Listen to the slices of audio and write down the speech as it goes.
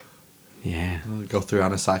I'll go through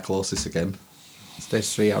anacyclosis again. Stage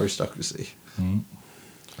 3 aristocracy.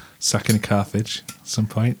 Sacking of Carthage at some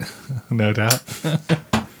point, no doubt.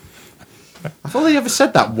 I've only ever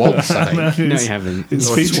said that once, I think. No, you haven't. It's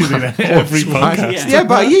featured in every podcast. Yeah,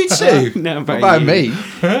 about you too. No, What about you. me?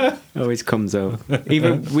 Always comes up.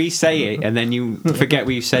 Even we say it and then you forget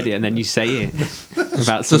we've said it and then you say it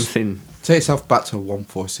about something. Take yourself back to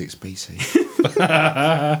 146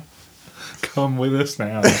 BC. Come with us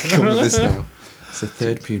now. Come with this now. It's the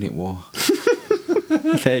Third Punic War.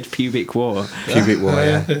 Third Pubic War. Pubic War,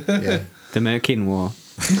 yeah. The Merkin War.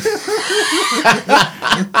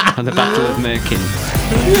 And the Battle of Merkin.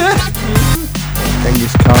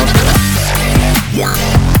 Genghis Khan.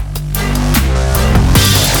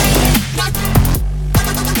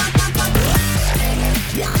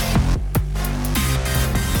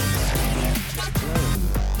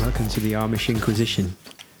 Welcome to the Amish Inquisition.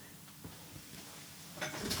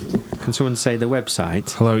 Can someone say the website?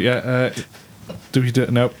 Hello, yeah.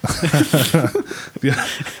 Nope.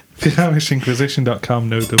 TheAmishInquisition.com,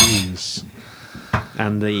 no W's.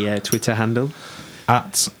 And the Twitter handle?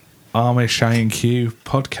 At Amish INQ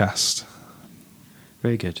podcast.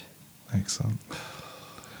 Very good. Excellent.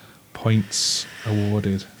 Points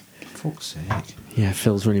awarded. Fuck's sake. Yeah,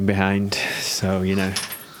 Phil's running behind, so, you know.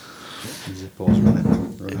 Zippo's running.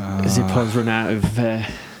 Zippo's run out of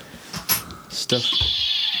stuff.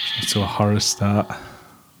 To a horror start.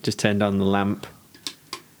 Just turned on the lamp.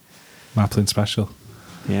 Maplin special.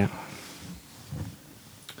 Yeah.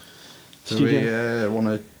 Do we want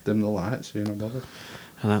to dim the lights? Are you not bothered?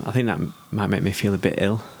 I think that might make me feel a bit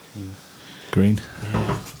ill. Green.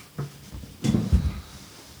 Yeah.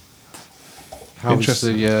 How's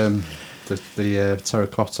the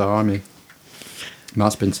Terracotta Army?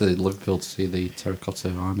 Matt's been to Liverpool to see the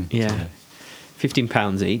Terracotta Army. Yeah. Today.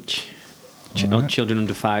 £15 each. Alright. Children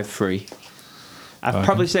under 5 free. I'd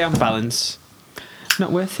probably say on balance,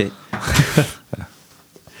 not worth it.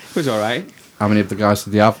 It was alright. How many of the guys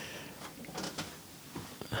did they have?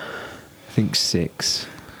 I think 6.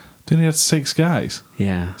 Didn't he have 6 guys?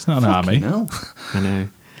 Yeah. It's not an army. No. I know.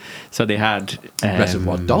 So they had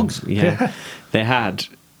Reservoir Dogs. Yeah. They had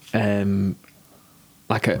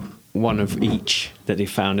like one of each that they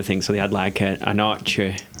found, I think. So they had like an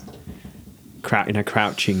archer in a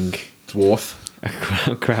crouching Dwarf.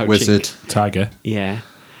 crouching Wizard. Tiger. Yeah.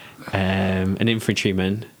 An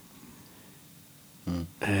infantryman.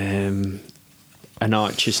 An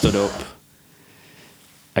archer stood up.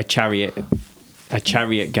 A chariot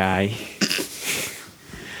guy.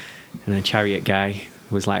 And a chariot guy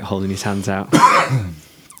was like holding his hands out.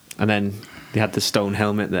 And then they had the stone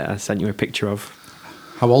helmet that I sent you a picture of.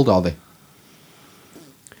 How old are they?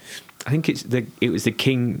 I think it was the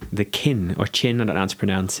kin or chin. I don't know how to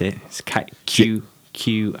pronounce it. It's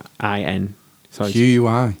Q-I-N. So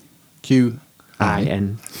Q-U-I.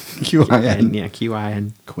 Q-I-N. Q-I-N. Yeah,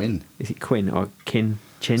 Q-I-N. Quinn. Is it Quinn or Chin?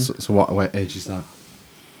 So what age is that?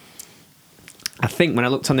 I think when I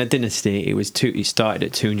looked on their dynasty, it started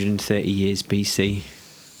at 230 years BC.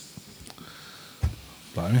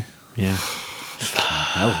 Blimey. Yeah.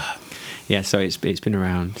 Yeah, so it's been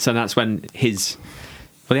around. So that's when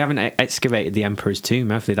they haven't excavated the emperor's tomb,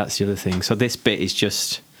 have they? That's the other thing. So this bit is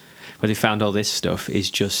just where they found all this stuff is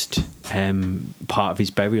just part of his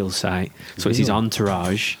burial site. So it's his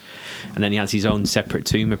entourage, and then he has his own separate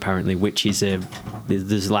tomb apparently, which is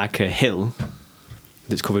there's like a hill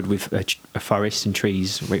that's covered with a forest and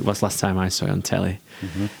trees. Where it was last time I saw it on telly,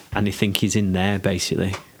 and they think he's in there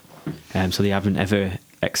basically. So they haven't ever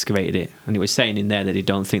excavated it, and it was saying in there that they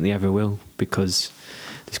don't think they ever will because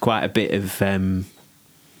there's quite a bit of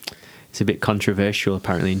it's a bit controversial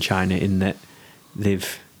apparently in China in that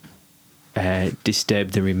they've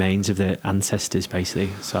disturbed the remains of their ancestors basically,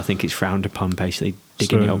 so I think it's frowned upon basically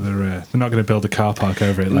digging it up. They're not going to build a car park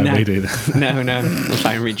over it like we did. no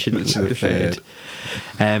like Richard III.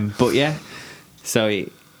 But yeah, so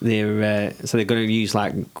they're going to use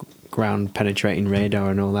like ground penetrating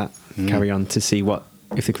radar and all that carry on to see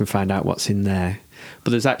if they can find out what's in there.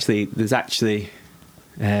 But there's actually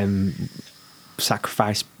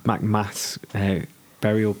sacrifice mass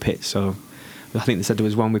burial pits. So I think they said there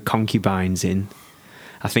was one with concubines in.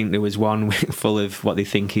 I think there was one full of what they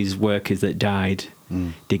think is workers that died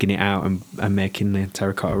digging it out and making the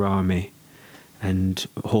Terracotta Army, and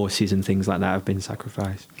horses and things like that have been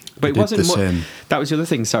sacrificed. But it wasn't that was the other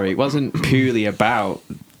thing, sorry, it wasn't purely about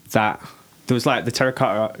that. There was like the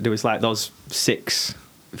terracotta, there was like those 6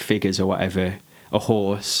 figures or whatever, a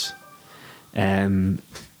horse, but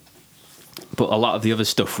a lot of the other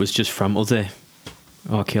stuff was just from other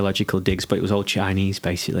archaeological digs, but it was all Chinese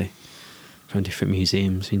basically. from different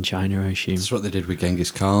museums in China, I assume. That's what they did with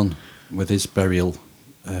Genghis Khan. With his burial,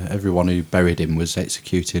 everyone who buried him was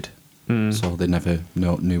executed. So they never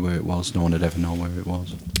knew where it was. No one had ever known where it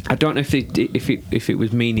was. I don't know if it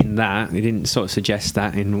was meaning that. They didn't sort of suggest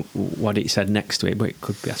that in what it said next to it, but it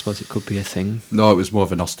could be. I suppose it could be a thing. No, it was more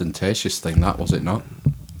of an ostentatious thing. That was it not?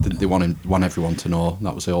 They want everyone to know.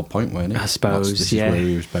 That was the whole point, wasn't it? I suppose. This is where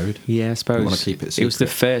he was buried. Yeah, I suppose. They want to keep it secret. It was the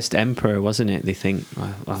first emperor, wasn't it? They think.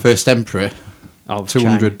 First emperor. Of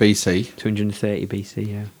 200 China. BC. 230 BC.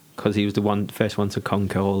 Yeah, because he was the first one to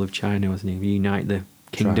conquer all of China, wasn't he? Unite the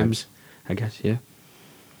kingdoms. Tribes. I guess, yeah.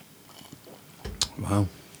 Wow.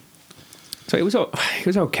 So it was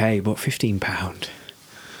okay, but £15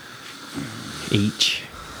 each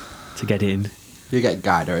to get in. You get a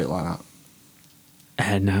guide or anything like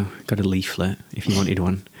that? No, got a leaflet if you wanted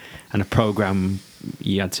one, and a program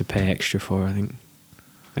you had to pay extra for. I think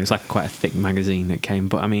it was like quite a thick magazine that came,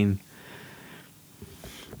 but I mean,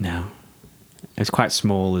 no, it was quite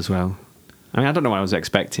small as well. I mean, I don't know what I was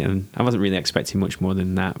expecting. I wasn't really expecting much more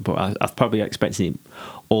than that, but I was probably expecting it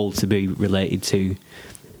all to be related to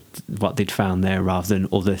what they'd found there rather than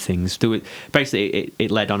other things. Basically,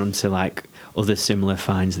 it led on to like other similar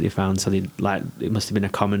finds that they found. So it must have been a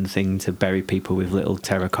common thing to bury people with little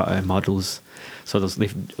terracotta models. So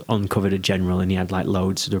they've uncovered a general, and he had like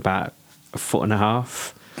loads. They're about 1.5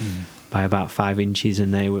 foot by about 5 inches,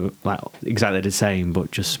 and they were like exactly the same,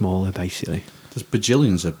 but just smaller, basically. There's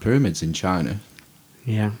bajillions of pyramids in China.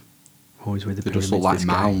 Yeah, always with the They pyramids. just look like this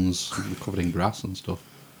guy. mounds covered in grass and stuff.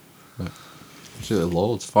 But absolutely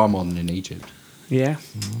loads, far more than in Egypt. Yeah.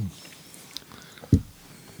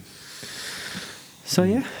 So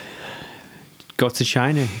yeah, go to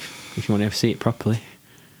China if you want to see it properly.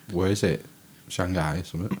 Where is it? Shanghai or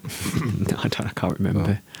something? No, I can't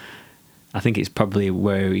remember. I think it's probably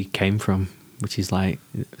where he came from, which is like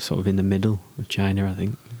sort of in the middle of China, I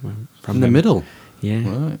think. In the middle? Yeah.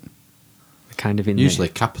 Right. Kind of in Usually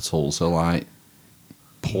capitals are like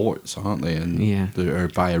ports, aren't they? And Yeah. they're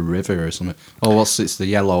by a river or something. Oh, it's the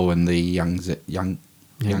Yellow and the Yangtze.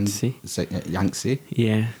 Yangtze?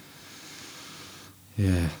 Yeah.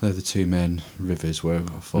 Yeah, they're the two main rivers where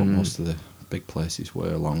I thought most of the big places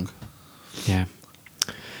were along. Yeah.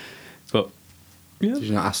 But yeah. Did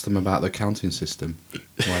you not ask them about the counting system?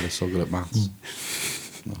 Why they're so good at maths?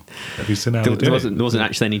 No. Have you seen how There they do wasn't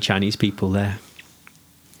actually any Chinese people there.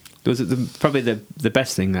 There was probably the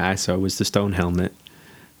best thing that I saw was the stone helmet,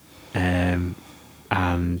 and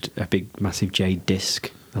a big massive jade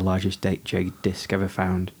disc, the largest jade disc ever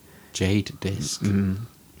found. Jade disc.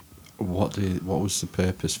 What was the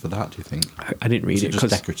purpose for that? Do you think? I didn't read Was it it just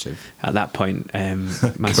because decorative? at that point,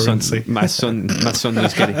 my Currency. son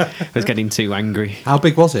was getting too angry. How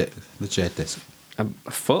big was it? The jade disc. A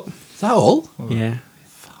foot. Is that all? Yeah,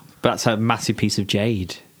 but that's a massive piece of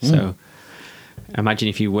jade. So imagine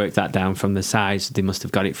if you work that down from the size they must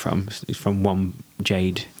have got it from. It's from one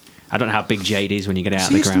jade. I don't know how big jade is when you get it out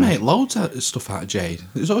of the used ground. to make loads of stuff out of jade.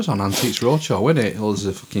 It was always on Antiques Roadshow, wasn't it? There was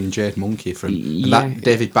a fucking jade monkey from and that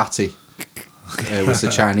David Batty was the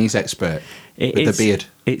Chinese expert with the beard.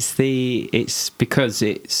 It's because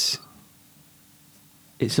it's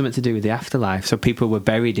something to do with the afterlife. So people were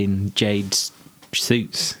buried in jade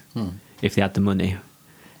suits if they had the money,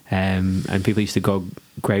 and people used to go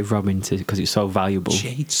grave robbing because it's so valuable.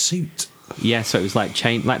 Jade suit. Yeah, so it was like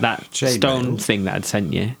that Jade stone metal. thing that I'd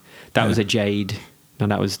sent you. That was a jade. No,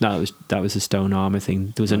 that was a stone armour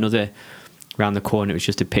thing. There was another around the corner. It was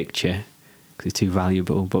just a picture because it's too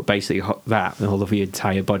valuable. But basically, that all over your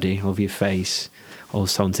entire body, all over your face, all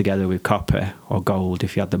sewn together with copper or gold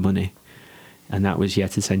if you had the money, and that was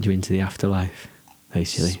to send you into the afterlife,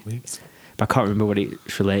 basically. Sweet. But I can't remember what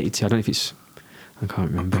it's related to. I don't know if it's. I can't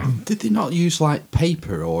remember. Did they not use like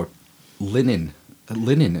paper or linen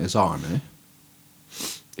as armour?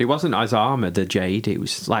 It wasn't as armour, the jade. It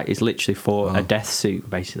was it's literally for a death suit,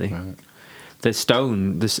 basically. Right. The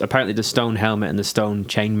stone, apparently the stone helmet and the stone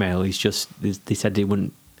chainmail is just. They said they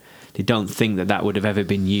don't think that would have ever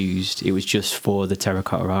been used. It was just for the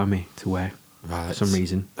Terracotta Army to wear, for some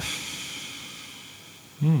reason.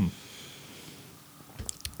 So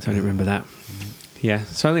I didn't remember that. Yeah,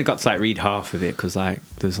 so I only got to read half of it because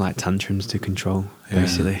there's tantrums to control,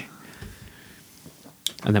 basically.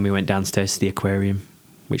 And then we went downstairs to the aquarium,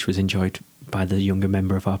 which was enjoyed by the younger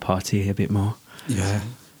member of our party a bit more. Yeah.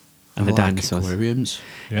 And the dinosaurs. Aquariums.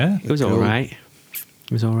 Yeah. It was Cool. all right.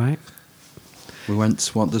 It was all right. We went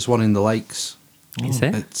to there's one in the lakes. Is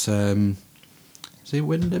it? It's is it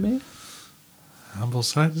Windermere?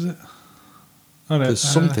 Ambleside, is it? Oh, no, There's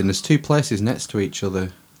something. There's two places next to each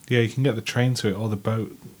other. Yeah, you can get the train to it or the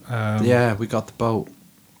boat. Yeah, we got the boat.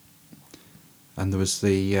 And there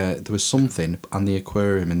was something and the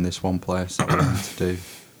aquarium in this one place that we wanted to do. It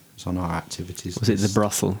was on our activities. Was it the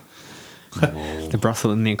brothel? No. The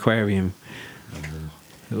brothel and the aquarium.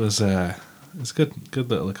 It was a good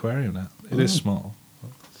little aquarium. That it is small.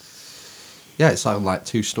 Yeah, it's like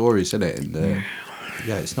 2 stories, isn't it? And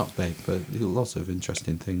yeah, it's not big, but lots of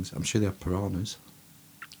interesting things. I'm sure they have piranhas.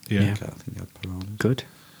 Yeah. I think they had piranhas. Good.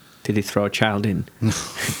 Did he throw a child in? Live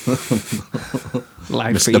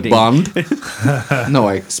Mr. feeding. Bond? No,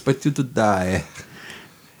 I expect you to die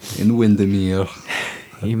in Windermere.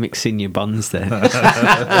 You're mixing your bonds there.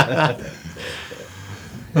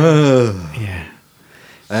 Yeah.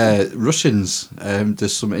 Russians,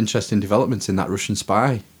 there's some interesting developments in that Russian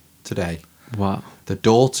spy today. What? The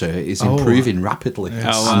daughter is improving rapidly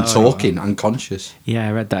and talking and conscious. Yeah,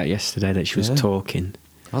 I read that yesterday that she was talking.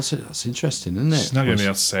 That's interesting, isn't it? She's not going to be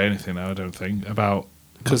able to say anything now, I don't think, about...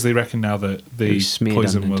 Because they reckon now that the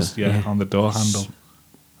poison was on the door handle.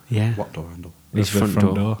 Yeah. What door handle? His The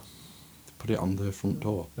front door. Put it on the front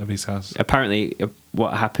door of his house. Apparently,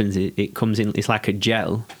 what happens is it comes in, it's like a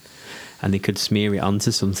gel, and they could smear it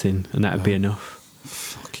onto something, and that would be enough.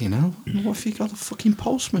 Fucking hell. What if you got a fucking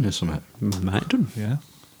postman or something? Might have done. Yeah.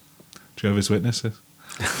 Jehovah's Witnesses.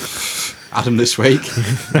 Adam this week.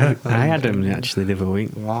 I had them actually the other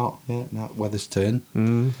week. Wow, yeah, now weather's turned.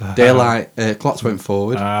 Daylight clocks went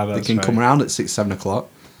forward. They can come around at 6-7 o'clock.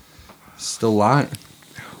 Still light.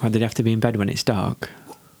 Why did they have to be in bed when it's dark?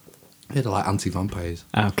 They're like anti-vampires.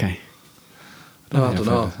 Okay. I don't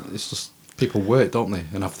know. It's just people work, don't they,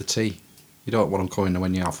 and have the tea. You don't want them coming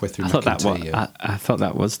when you're halfway through making tea. I thought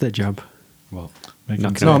that was their job. Well,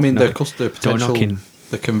 Knocking no, I on- mean knock- the potential, knocking.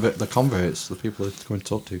 the converts, the people they're going to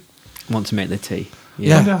talk to. Want to make the tea.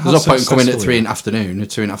 Yeah, wonder how there's no point in coming at successful 3 he in the afternoon or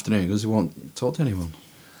 2 in the afternoon because they won't talk to anyone.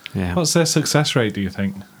 Yeah. What's their success rate, do you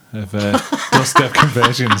think, of doorstep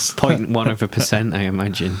conversions? 0.1%, I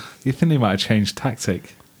imagine. You think they might have changed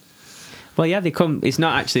tactic? Well, yeah, they come. It's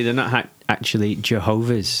not actually. They're not actually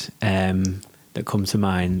Jehovah's that come to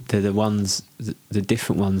mind. They're the ones, the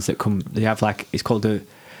different ones that come. They have like it's called the.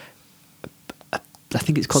 I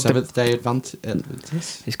think it's called Seventh Day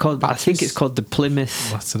Adventist. It's called. Baptist? I think it's called the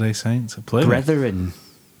Plymouth Latter-day Saints? Plymouth? Brethren,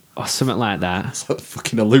 or something like that. It's like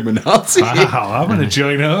fucking Illuminati. Wow, I'm going to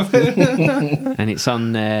join up. And it's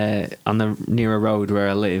on the near a road where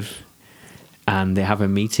I live, and they have a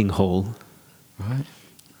meeting hall. Right.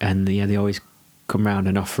 And yeah, they always come round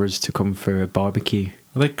and offer us to come for a barbecue.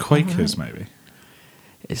 Are they Quakers, maybe?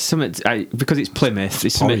 It's something because it's Plymouth.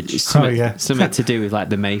 It's Porridge. something to do with like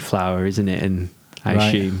the Mayflower, isn't it? And I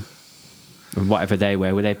assume and whatever they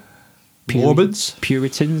were they Mormons?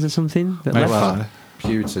 Puritans or something? That left? Well,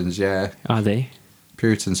 Puritans, yeah. Are they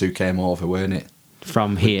Puritans who came over, weren't it?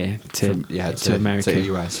 from here to America? to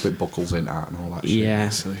the US with buckles in that and all that shit. Yeah,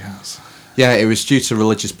 Silly house. Yeah, it was due to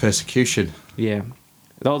religious persecution. yeah.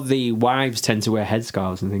 All the wives tend to wear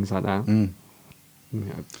headscarves and things like that. Mm.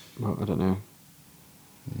 Yeah, well, I don't know.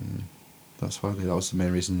 That's why that was the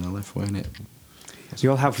main reason they left, weren't it?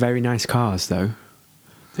 You all have very nice cars, though.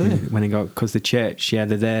 Do they? When they go, because the church, they're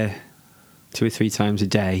there 2 or 3 times a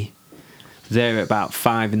day. They're at about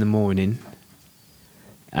 5 in the morning,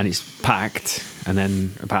 and it's packed. And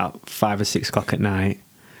then about 5 or 6 o'clock at night.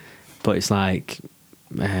 But it's like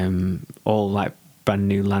all like brand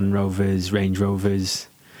new Land Rovers, Range Rovers,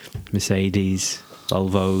 Mercedes,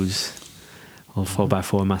 Volvos, all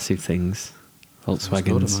 4x4 massive things,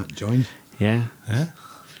 Volkswagens. I might join. Yeah.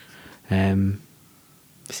 Yeah?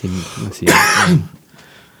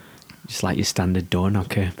 Just like your standard door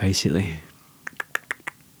knocker, basically.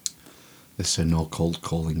 This is a no cold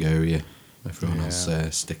calling area. Everyone has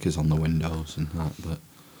stickers on the windows and that. But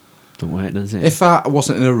Don't work, does it? if I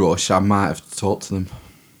wasn't in a rush, I might have talked to them.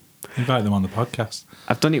 Invite them on the podcast.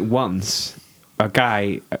 I've done it once. A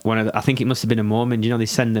guy, I think it must have been a Mormon. You know, they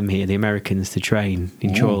send them here, the Americans, to train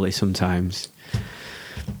in Chorley sometimes.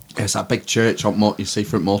 It's that big church on you see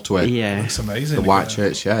front motorway. Yeah. It's amazing. The white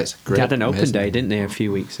church, yeah, it's great. They had an open amazing. day, didn't they, a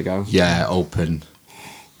few weeks ago? Yeah, open.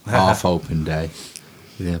 Half open day.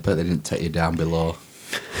 Yeah, but they didn't take you down below.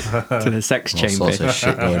 To the sex All chamber. sorts of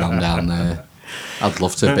shit going on down there. I'd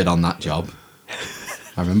love to have been on that job.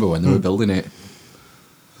 I remember when they were building it.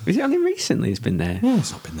 Is it only recently it's been there? Yeah,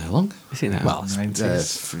 it's not been there long. Is it now? Well, it's,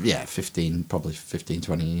 90s. 15, probably 15,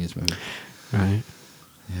 20 years maybe. Right.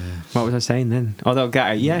 Yeah. What was I saying then? Oh, that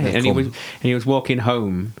guy, yeah, They and come. he was walking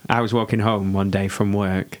home. I was walking home one day from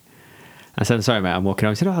work. I said, "Sorry, mate, I'm walking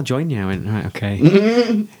home." He said, "Oh, I'll join you." I went, "Right,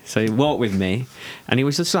 okay." So he walked with me, and he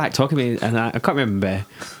was just like talking to me, and I can't remember,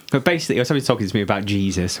 but basically, he was talking to me about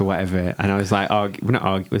Jesus or whatever, and I was like, we're not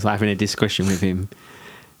arguing, I was like having a discussion with him,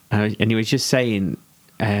 and he was just saying,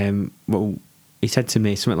 well, he said to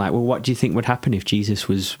me something like, "Well, what do you think would happen if Jesus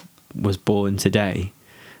was born today?"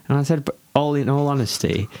 And I said, "But in all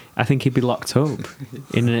honesty, I think he'd be locked up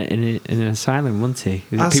in an asylum, wouldn't he?"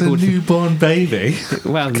 As a newborn baby?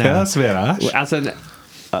 Well, no. That's a bit harsh. As an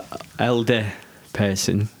elder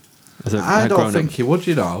person. I don't think he would,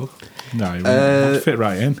 you know. No, he wouldn't fit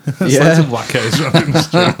right in. Yeah. Some wackos running the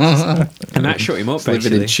streets. And that shut him up, basically.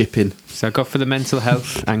 Living in Chipping. So go for the mental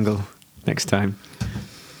health angle next time.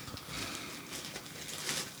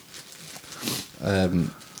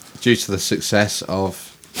 Due to the success of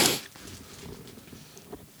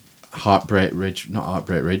Hold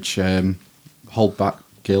Back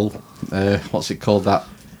Gill. What's it called? That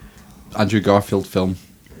Andrew Garfield film.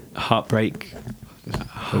 Heartbreak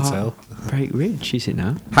Ridge, is it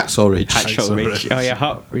now? Hacksaw Ridge. Hacksaw Ridge. Oh yeah,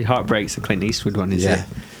 Heartbreak's the Clint Eastwood one, is it?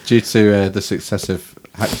 Due to the success of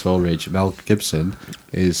Hacksaw Ridge, Mel Gibson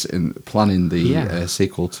is planning the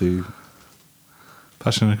sequel to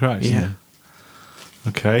Passion of the Christ. Yeah.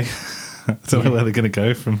 Okay. I don't know where they're going to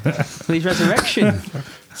go from there. Well, his resurrection.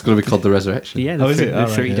 It's going to be called The Resurrection. Yeah, is it? The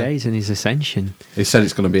 3 days and his ascension. He said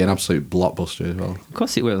it's going to be an absolute blockbuster as well. Of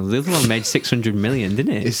course it will. The other one made 600 million,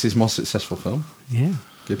 didn't it? It's his most successful film. Yeah.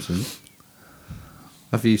 Gibson.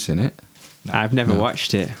 Have you seen it? I've never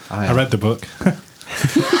watched it. I read the book.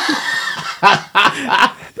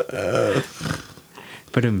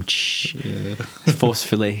 But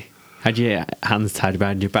forcefully had your hands tied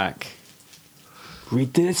behind your back.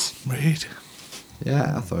 Read this. Read.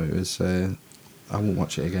 Yeah, I thought it was. I won't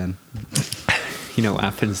watch it again. You know what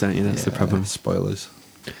happens, don't you? That's the problem. Spoilers.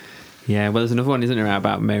 Yeah, well, there's another one, isn't there,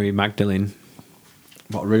 about Mary Magdalene?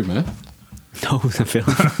 What, rumour? No, the film.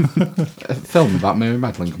 A film about Mary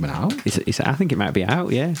Magdalene coming out? I think it might be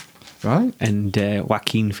out, yeah. Right. And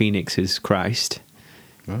Joaquin Phoenix is Christ.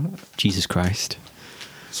 Right. Jesus Christ.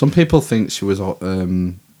 Some people think she was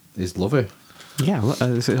his lover. Yeah, well,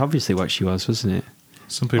 it's obviously what she was, wasn't it?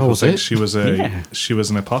 Some people think she was she was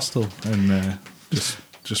an apostle and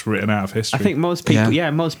just written out of history. I think most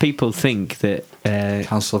people, most people think that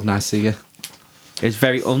Council of Nicaea. It's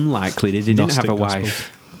very unlikely that he didn't have a Gnostic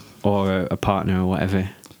wife or a partner or whatever.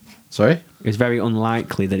 Sorry? It's very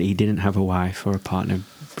unlikely that he didn't have a wife or a partner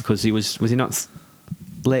because was he not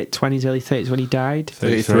late 20s, early 30s when he died?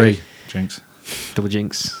 33. Jinx. Double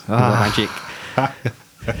jinx. Double magic.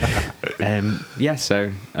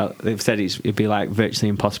 So they've said it'd be like virtually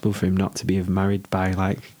impossible for him not to be married by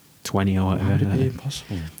like 20 or whatever. Would it be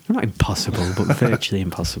impossible? Not impossible, but virtually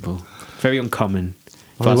impossible. Very uncommon.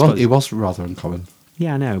 Well, he was rather uncommon.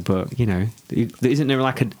 Yeah, I know, but isn't there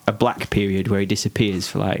like a black period where he disappears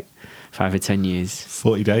for like 5 or 10 years?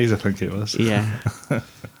 40 days, I think it was. Yeah.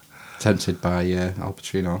 Tempted by Al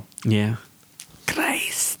Pacino. Yeah.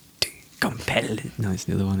 Christ compelled. No, it's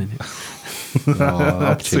the other one, isn't it?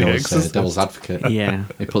 Al Pacino's Devil's Advocate. Yeah.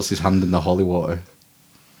 He puts his hand in the holy water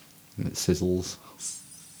and it sizzles.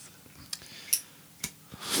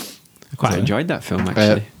 I quite enjoyed that film,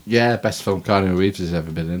 actually. Best film Keanu Reeves has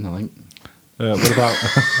ever been in, I think. What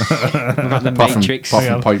about The Matrix? Apart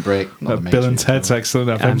from Point Break. Bill and Ted's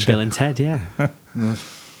Excellent Adventure. And Bill and Ted, yeah. You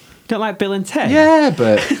don't like Bill and Ted? Yeah,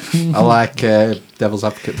 but I like Devil's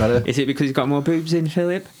Advocate better. Is it because he's got more boobs in,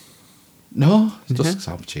 Philip? No, it's just because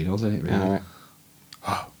Al Pacino's in it, really. All right.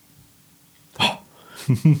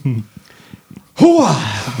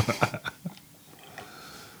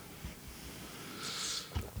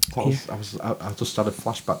 I just had a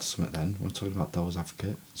flashback to something then. We were talking about Devil's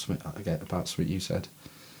Advocate. About something you said.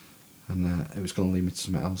 And it was going to lead me to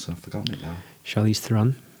something else and I've forgotten it now. Charlize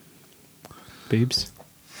Theron. Boobs.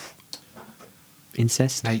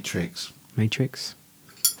 Incest. Matrix.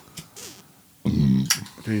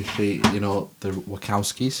 Briefly, the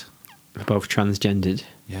Wachowskis. They're both transgendered.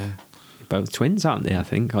 Yeah. Both twins, aren't they, I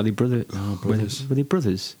think? Are they brothers? No, brothers. Were they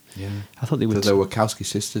brothers? Yeah. I thought they were... They're the Wachowski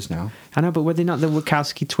sisters now. I know, but were they not the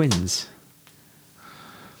Wachowski twins?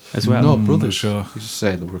 As well? No, brothers. Sure. You just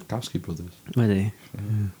say the Wachowski brothers. Were they?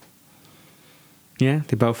 Yeah,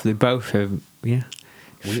 they both are,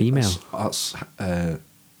 female. That's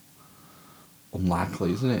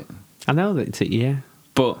unlikely, isn't it? I know that, yeah.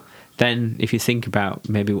 But then if you think about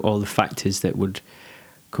maybe all the factors that would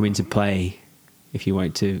come into play if you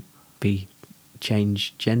wanted to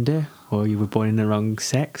change gender or you were born in the wrong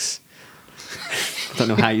sex. I don't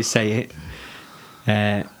know how you say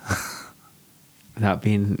it. Without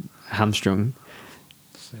being hamstrung.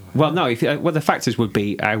 Well, no. The factors would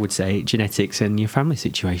be, I would say, genetics and your family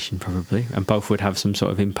situation probably, and both would have some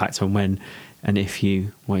sort of impact on when and if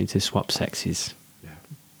you wanted to swap sexes,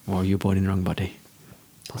 or you're born in the wrong body.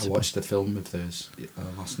 Possibly. I watched a film of theirs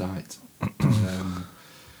last night.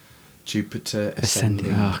 Jupiter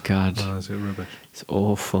Ascending. Oh, God. Oh, is it rubbish? It's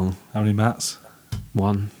awful. How many mats?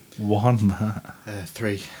 1. 1 mat.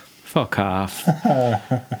 3. Fuck off.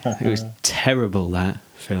 It was terrible, that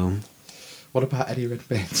film. What about Eddie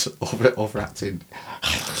Redmayne's overacting?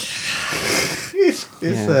 It's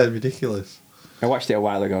ridiculous. I watched it a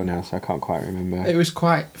while ago now, so I can't quite remember. It was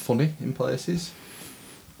quite funny in places.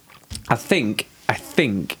 I think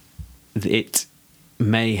it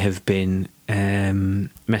may have been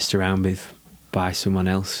messed around with by someone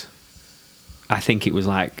else. I think it was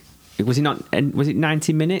like, was it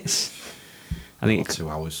 90 minutes? I think 2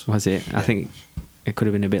 hours. Was it? Yeah. I think it could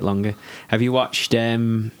have been a bit longer. Have you watched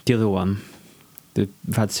the other one? They've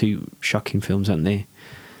had 2 shocking films, haven't they?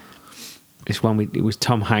 This one, it was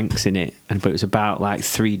Tom Hanks in it, but it was about like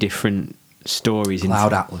 3 different stories.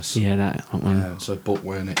 Cloud Atlas. Yeah, that one. Yeah, it's a book,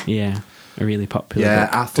 weren't it? Yeah, a really popular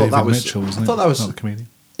book. I thought David that was Mitchell, wasn't I thought it? that was Not the comedian.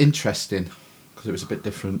 Interesting because it was a bit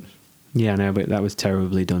different. Yeah, I know, but that was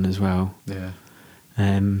terribly done as well. Yeah.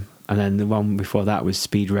 And then the one before that was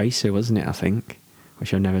Speed Racer, wasn't it? I think,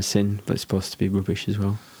 which I've never seen, but it's supposed to be rubbish as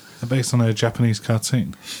well. They're based on a Japanese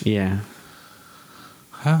cartoon. Yeah.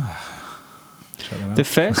 Check that out. The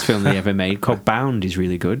first film they ever made, called Bound, is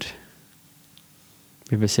really good.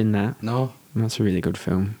 You ever seen that? No. That's a really good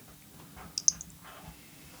film.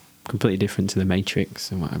 Completely different to The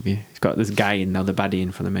Matrix and what have you. It's got this guy in now, the baddie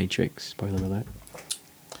in for The Matrix. Spoiler alert.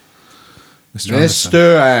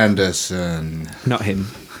 Mr. Anderson. Not him.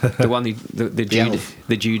 The one,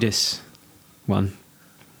 the Judas one.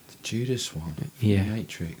 The Judas one? Yeah. The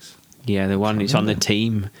Matrix? Yeah, the one who's on the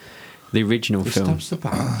team. The original film. Stabs the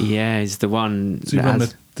back? Yeah, is the one. So you run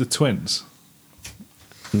the twins?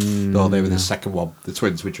 No, they were the second one. The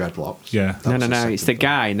twins with dreadlocks. Yeah. No. It's the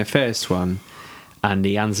guy in the first one, and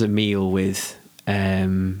he hands a meal with.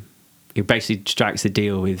 He basically strikes a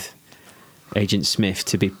deal with Agent Smith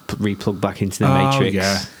to be replugged back into the Matrix.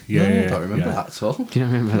 Yeah. I don't remember that at all. Do you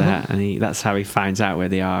not remember that? And that's how he finds out where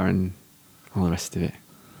they are and all the rest of it.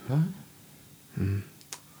 Right.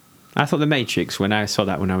 I thought The Matrix, when I saw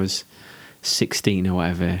that when I was 16 or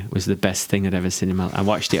whatever, was the best thing I'd ever seen in my life. I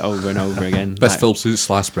watched it over and over again. Best film since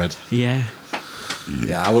sliced bread. Yeah.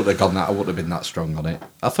 Yeah, I wouldn't have gone that. I wouldn't have been that strong on it.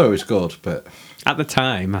 I thought it was good, but At the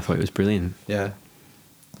time, I thought it was brilliant. yeah.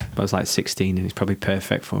 But I was like 16 and it's probably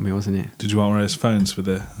perfect for me, wasn't it? Did you want one of those phones with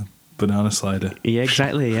a banana slider? Yeah,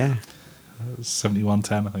 exactly, yeah. It was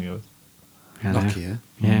 7110, I think it was. I know. Nokia.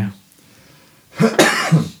 Yeah.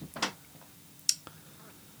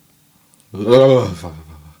 We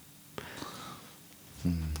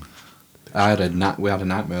had a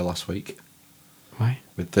nightmare last week Why?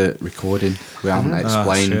 with the recording. We haven't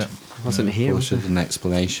explained. Shit. I wasn't here. Was an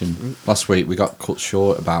explanation. Last week we got cut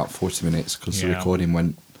short about 40 minutes because the recording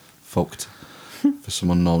went fucked for some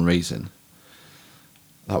unknown reason.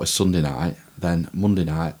 That was Sunday night. Then Monday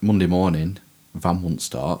morning, van wouldn't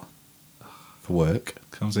start for work.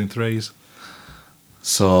 Comes in threes.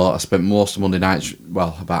 So I spent most of Monday night,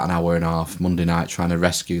 well, about an hour and a half Monday night trying to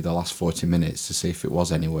rescue the last 40 minutes to see if it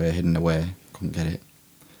was anywhere hidden away. Couldn't get it.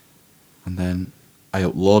 And then I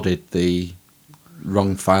uploaded the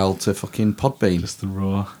wrong file to fucking Podbean. Just the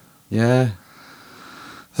raw. Yeah.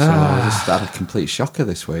 So I just had a complete shocker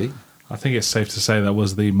this week. I think it's safe to say that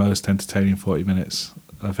was the most entertaining 40 minutes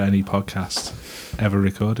of any podcast ever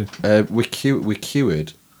recorded. We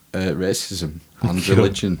cured racism and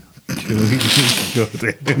religion. No, you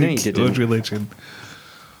didn't. Cured religion.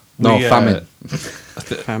 No, famine.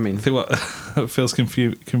 Famine. I think what feels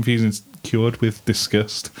confusing is cured with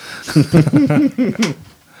disgust. There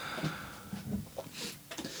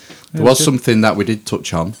was something that we did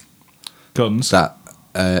touch on. Guns. That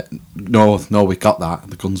no, we got that.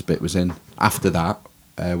 The guns bit was in. After that,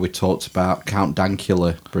 we talked about Count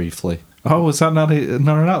Dankula briefly. Oh, was that none of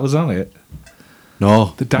that was on it?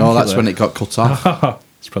 No, The no, that's Dankula? when it got cut off.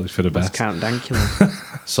 It's probably for the That's best. Count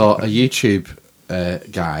Dankula. So a YouTube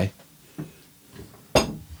guy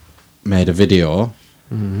made a video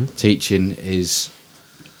teaching his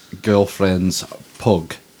girlfriend's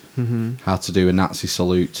pug how to do a Nazi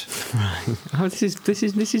salute. Oh, this is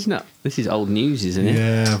old news, isn't it?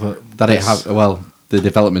 Yeah, but The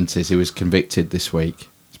development is he was convicted this week.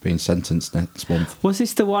 He's being sentenced next month. Was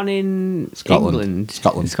this the one in Scotland.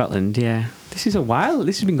 England? Scotland, yeah. This is a while.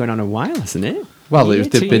 This has been going on a while, hasn't it? Well, Year,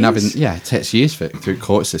 they've 2 been years? having it takes years through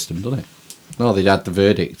court system, doesn't it? No, they had the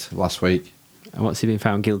verdict last week. And what's he been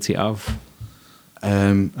found guilty of?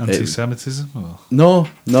 anti-Semitism? Or? No,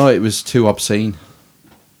 it was too obscene.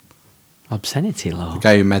 Obscenity law. The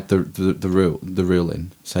guy who made the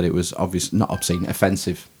ruling said it was not obscene,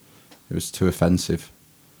 offensive. It was too offensive.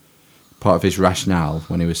 part of his rationale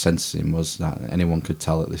when he was sentencing was that anyone could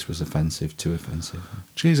tell that this was offensive, too offensive.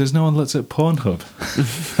 Jesus, no one looks at Pornhub.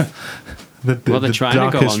 They're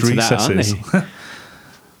trying to go on to that, aren't they?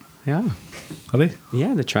 Yeah. Are they?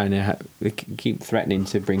 Yeah, they're trying to they keep threatening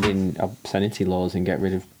to bring in obscenity laws and get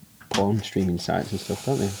rid of porn streaming sites and stuff,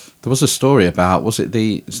 don't they? There was a story about, is it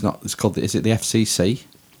the FCC?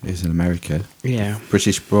 It's in America. Yeah.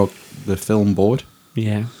 The Film Board.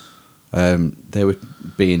 Yeah. They were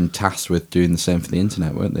being tasked with doing the same for the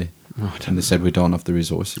internet, weren't they? Oh, and they said we don't have the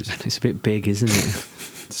resources. It's a bit big, isn't it?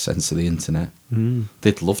 To censor the internet.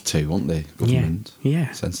 They'd love to, wouldn't they? Government.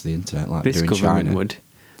 Yeah. Censor the internet like this doing government China. Would.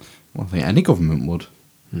 Well, I think any government would.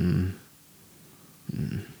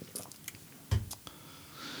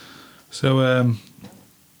 So,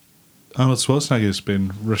 Arnold Schwarzenegger's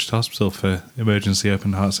been rushed to hospital for emergency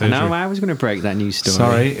open heart surgery. No, I was going to break that news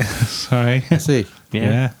story. Sorry. Is he?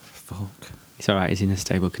 Yeah. Fuck. It's all right. He's in a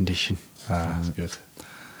stable condition. That's good.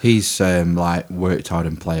 He's worked hard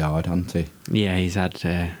and play hard, hasn't he? Yeah, he's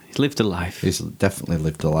lived a life. He's definitely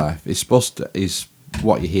lived a life. He's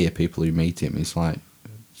what you hear people who meet him. He's like,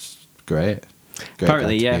 it's great.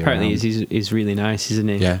 Apparently he's really nice, isn't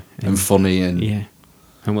he? Yeah, and funny and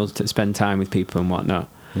and will spend time with people and whatnot.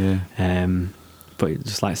 Yeah. But he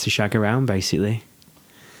just likes to shag around, basically.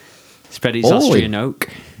 Spread his Austrian oak.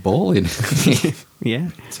 Balling. Yeah.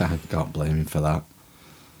 So I can't blame him for that.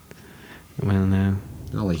 Well, no.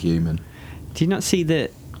 Only human. Do you not see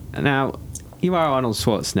that? Now, you are Arnold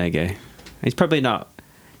Schwarzenegger. He's probably not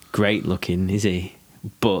great looking, is he?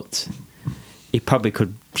 But he probably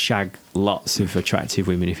could shag lots of attractive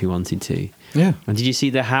women if he wanted to. Yeah. And did you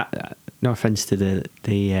see the hat? No offense to the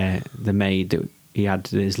maid that he had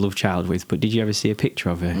his love child with, but did you ever see a picture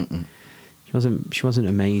of her? Mm-mm. She wasn't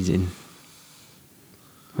amazing.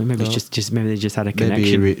 Well, maybe it's just maybe they just had a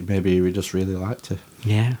connection. Maybe he just really liked her.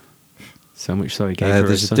 Yeah. So much so he gave her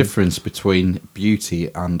there's a difference between beauty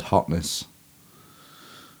and hotness.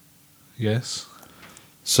 Yes.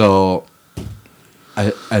 So,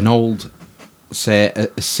 a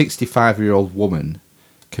 65-year-old woman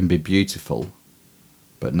can be beautiful,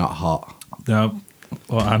 but not hot. No,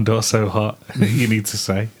 and also hot, you need to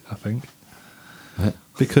say, I think.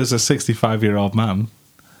 Because a 65-year-old man,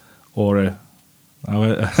 or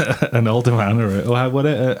an older man,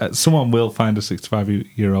 or someone will find a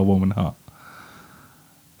 65-year-old woman hot.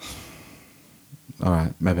 All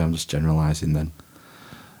right, maybe I'm just generalising then.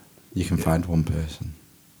 You can find one person.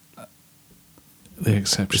 The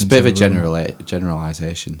exception. It's a bit of a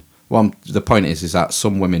generalisation. Well, the point is that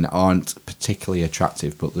some women aren't particularly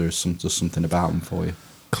attractive, but there's just something about them for you.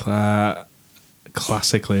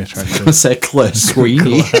 Classically attractive. I say Claire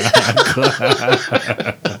Sweeney.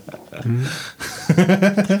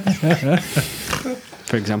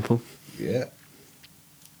 For example. Yeah.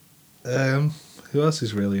 Who else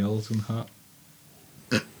is really old and hot?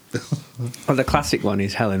 Well, the classic one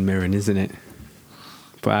is Helen Mirren, isn't it?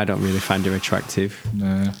 But I don't really find her attractive.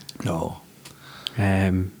 No.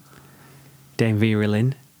 Dame Vera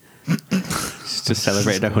Lynn. She's just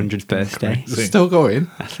celebrated her 100th birthday. Still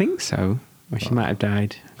going? I think so. Or she might have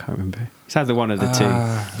died. I can't remember. It's either one of the two.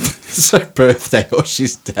 It's her birthday or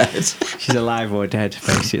she's dead. She's alive or dead,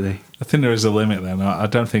 basically. I think there is a limit then. I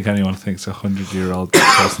don't think anyone thinks a 100-year-old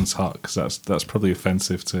person's hot, because that's probably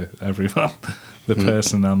offensive to everyone. The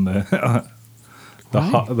person and the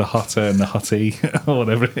hotter and the hottie, or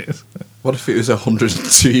whatever it is. What if it was a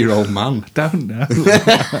 102-year-old man? I don't know.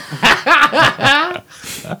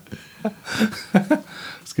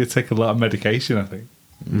 It's going to take a lot of medication, I think.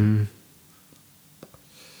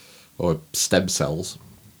 Or stem cells,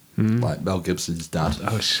 like Mel Gibson's dad.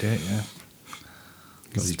 Oh, shit, yeah.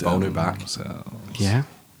 Got his boner back. Yeah.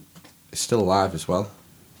 He's still alive as well.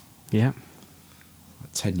 Yeah.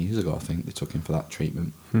 10 years ago, I think, they took him for that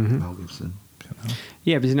treatment. Mel Gibson.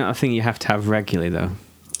 Yeah, but it's not a thing you have to have regularly, though,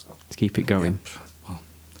 to keep it going. Well,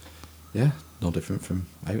 yeah, no different from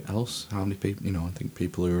else. How many people, I think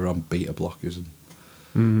people who are on beta blockers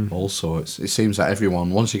and all sorts. It seems that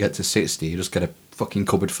everyone, once you get to 60, you just get a fucking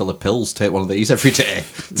cupboard full of pills. Take one of these every day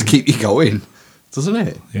to keep you going, doesn't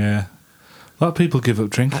it? Yeah. A lot of people give up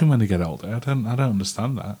drinking when they get older. I don't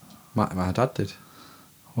understand that. My dad did.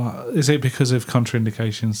 Well, is it because of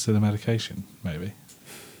contraindications to the medication, maybe?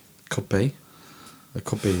 Could be. It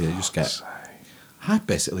could be that you just get... I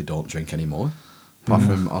basically don't drink anymore, apart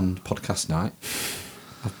from on podcast night.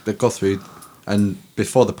 I'd go through... And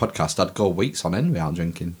before the podcast, I'd go weeks on end without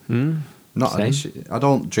drinking. Not an issue. I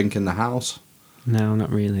don't drink in the house. No,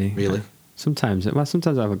 not really. Really? Sometimes I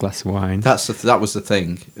have a glass of wine. That was the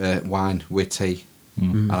thing. Wine with tea.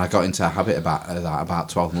 And I got into a habit about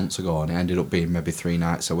 12 months ago, and it ended up being maybe 3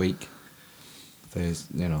 nights a week.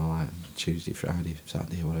 Thursday, like Tuesday, Friday,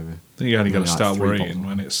 Saturday, or whatever. I think you only got to Like start 3 worrying bottles.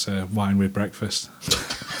 when it's wine with breakfast.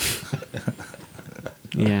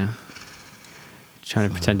 Yeah. Trying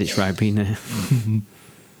to pretend it's Ribena.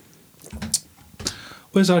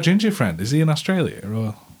 Where's our ginger friend? Is he in Australia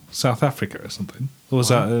or South Africa or something? Or was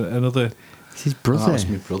that another... It's his Oh, brother. that was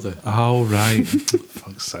my brother. Oh, right.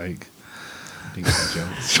 Fuck's sake. I think it's a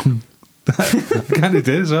joke. I kind of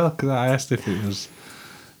did as well, because I asked if it was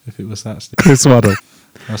that Steve. Chris Waddle.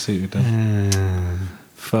 I'll see what you've done.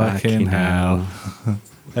 Fucking hell.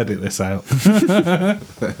 Edit this out.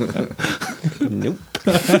 Nope.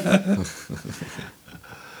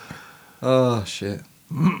 Oh, shit.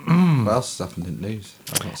 What else has happened in the news?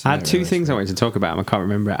 I've not seen I had it two really. things I wanted to talk about, and I can't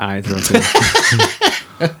remember either of them.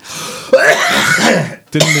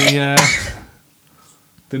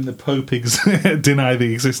 Didn't the Pope deny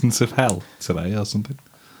the existence of hell today or something?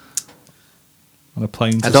 On a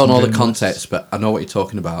plane to I don't know some the journalists? context, but I know what you're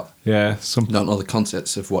talking about. Yeah, I don't know the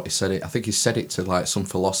context of what he said it. I think he said it to like some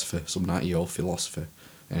philosopher, some 90-year-old philosopher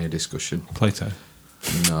in a discussion. Plato.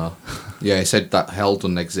 No. Yeah, he said that hell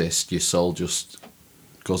doesn't exist. Your soul just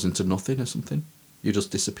goes into nothing or something. You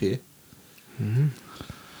just disappear. You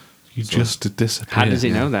just disappear. How does he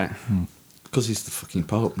know that? Because he's the fucking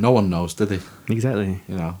Pope. No one knows, do they? Exactly.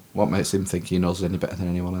 What makes him think he knows any better than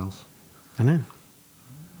anyone else? I know.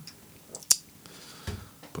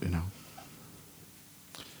 But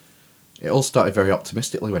it all started very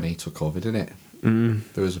optimistically when he took over, didn't it?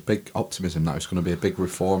 There was a big optimism that he was going to be a big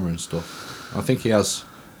reformer and stuff. I think he has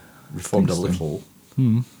reformed a little.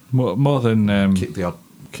 More than...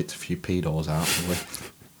 Kicked a few pedos out.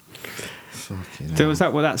 Fucking There hell. was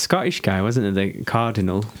that Scottish guy, wasn't there, the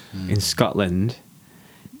cardinal in Scotland,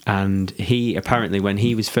 and he apparently, when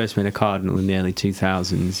he was first made a cardinal in the early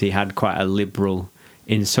 2000s, he had quite a liberal,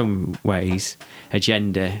 in some ways,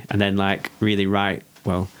 agenda, and then really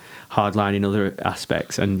hardline in other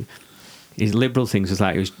aspects. And his liberal things was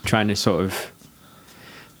he was trying to sort of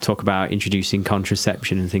talk about introducing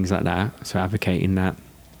contraception and things like that, so advocating that,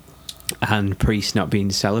 and priests not being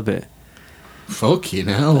celibate. Fucking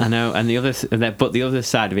hell. I know, and the other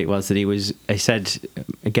side of it was that he said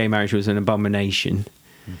gay marriage was an abomination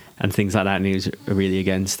and things like that, and he was really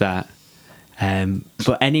against that.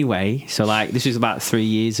 But anyway, so this was about 3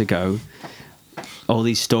 years ago, all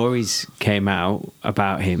these stories came out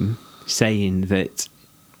about him saying that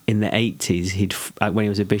in the 80s, when he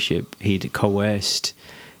was a bishop, he'd coerced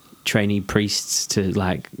trainee priests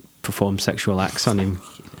to perform sexual acts on him.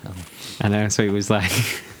 I know, so he was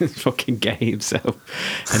fucking gay himself,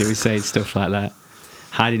 and he was saying stuff like that,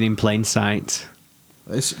 hiding in plain sight.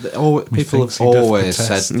 People have always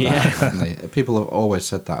said that, haven't they? People have always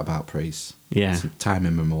said that about priests. Yeah. It's time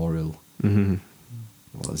immemorial.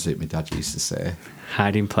 What is it my dad used to say?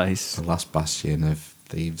 Hiding place. The last bastion of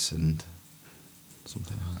thieves and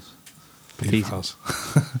something else.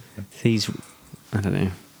 These, I don't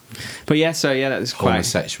know. But that was quite...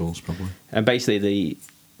 Homosexuals, probably. And basically,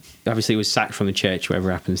 obviously he was sacked from the church,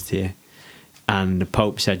 whatever happens to you. And the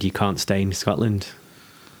Pope said you can't stay in Scotland.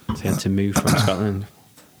 So he had to move from Scotland.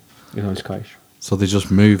 Scottish. So they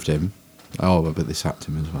just moved him. Oh, but they sacked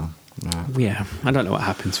him as well. Right. Yeah, I don't know what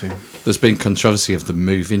happened to him. There's been controversy of the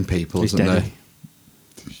moving people, He's isn't dead.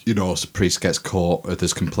 there? A priest gets caught, or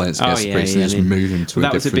there's complaints against the priest, yeah, they just move him to a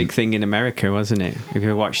that was a different... big thing in America, wasn't it? If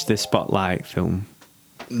you watched the Spotlight film,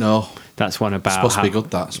 No. that's one about It's supposed to be good,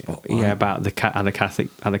 that Spotlight. Yeah, about how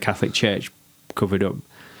the Catholic Church covered up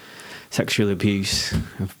sexual abuse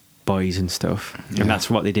of boys and stuff, Yeah. and that's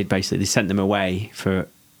what they did. Basically, they sent them away for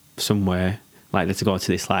somewhere to go to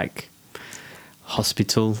this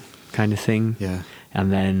hospital kind of thing. Yeah.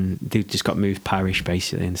 And then they just got moved parish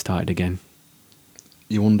basically and started again.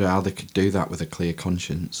 You wonder how they could do that with a clear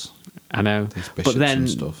conscience. I know, These but bishops then and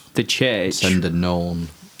stuff. the church, Send a known...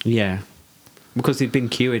 yeah, because they'd been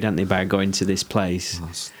cured, hadn't they, by going to this place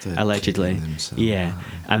allegedly. Yeah,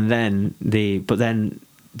 and then the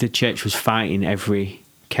church was fighting every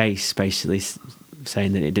case, basically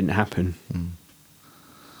saying that it didn't happen.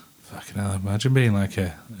 Fucking hell, imagine being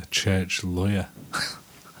a church lawyer.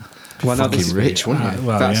 Well, no, Fucking rich, wouldn't you?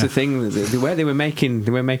 That's the thing. They were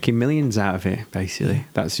making millions out of it. Basically,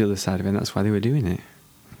 that's the other side of it. And that's why they were doing it.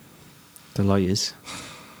 The lawyers.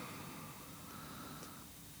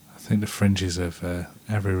 I think the fringes of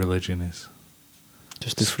every religion is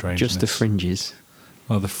Just the strangeness. fringes.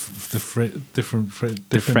 Well, different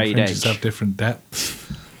frayed fringes edge. have different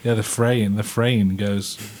depths. Yeah, the fraying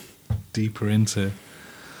goes deeper into...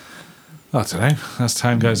 I don't know. As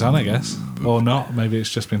time goes on, I guess. Or not. Maybe it's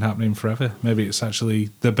just been happening forever. Maybe it's actually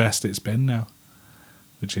the best it's been now,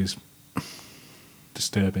 which is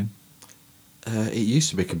disturbing. it used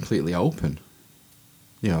to be completely open.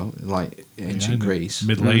 You know, like ancient Greece.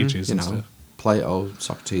 Middle Ages You and know, stuff. Plato,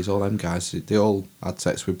 Socrates, all them guys, they all had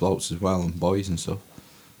sex with blokes as well and boys and stuff.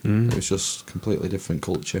 It was just completely different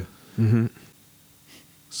culture.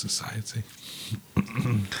 Society.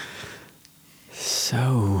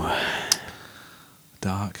 So,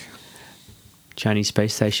 Dark. Chinese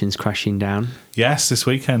space station's crashing down. Yes, this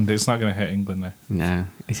weekend. It's not going to hit England though. No.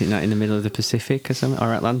 Is it not in the middle of the Pacific or something?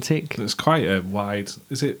 Or Atlantic? It's quite a wide.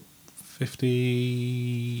 Is it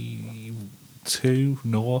 52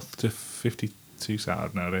 north to 52 south? I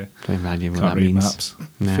have no idea. Don't imagine what Can't that read means. maps.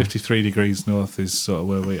 No. 53 degrees north is sort of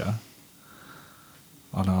where we are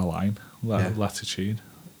on our line, Yeah. latitude.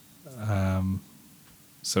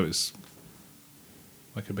 So it's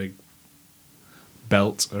like a big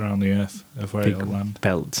belt around the Earth of where Big it'll land.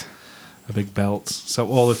 belt. A big belt. So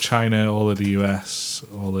all of China, all of the US,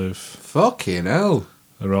 all of Fucking hell.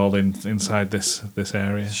 are all inside this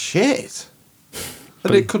area. Shit.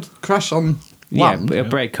 But it could crash on Yeah, land. but it'll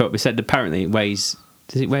break up. It said apparently it weighs.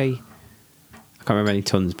 Does it weigh? I can't remember any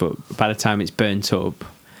tons, but by the time it's burnt up,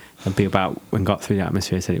 it'll be about. When it got through the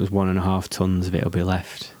atmosphere, it said it was 1.5 tons of it will be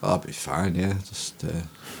left. I'll be fine, yeah. Just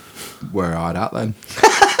where I'd at then.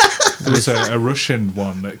 There was a Russian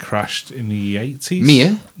one that crashed in the 80s.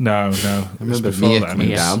 Mia? No. I It was remember before Mia then. coming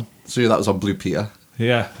Yes. down. So that was on Blue Peter.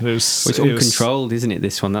 Yeah, it was. Well, it's it was- uncontrolled, isn't it?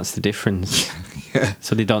 This one, that's the difference. Yeah.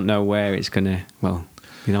 So they don't know where it's gonna. Well,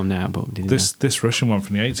 they know now, but they didn't This Russian one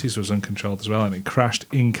from the 80s was uncontrolled as well, and it crashed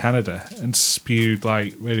in Canada and spewed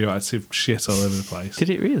like radioactive shit all over the place. know. Did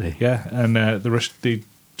it really? Yeah, and they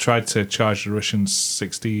tried to charge the Russians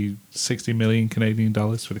 60 million Canadian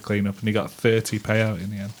dollars for the cleanup, and he got 30 payout in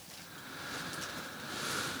the end.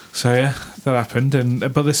 So yeah, that happened,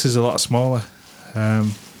 but this is a lot smaller.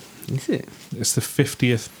 Is it? It's the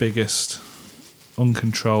 50th biggest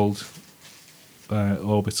uncontrolled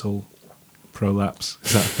orbital prolapse.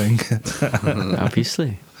 Is that a thing?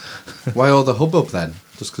 Obviously. Why all the hubbub then?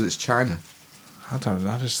 Just because it's China? I don't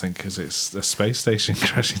know. I just think because it's a space station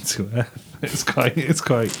crashing to Earth. It's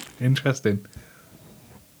quite interesting.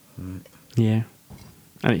 Yeah.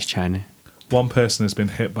 And it's China. One person has been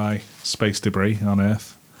hit by space debris on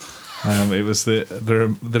Earth. It was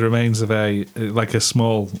the remains of a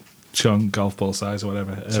small chunk, golf ball size or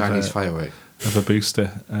whatever, Chinese firework. of a booster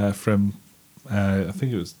from I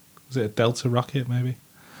think it was it a Delta rocket maybe.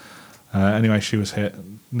 Anyway, she was hit.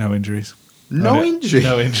 No injuries. No injuries?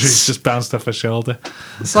 No injuries. Just bounced off her shoulder.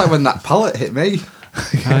 It's like when that pallet hit me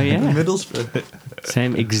Oh, in yeah.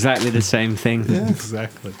 Middlesbrough. Exactly the same thing.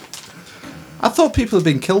 Exactly. I thought people had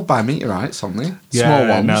been killed by meteorites, haven't they? Yeah, Small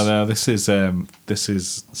ones. No. This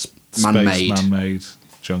is man-made. man-made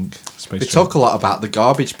junk. Space They junk. talk a lot about the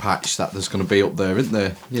garbage patch that there's going to be up there, isn't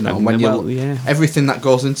there? You know, when yeah. everything that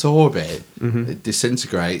goes into orbit, it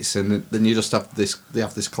disintegrates, and then you just have this. They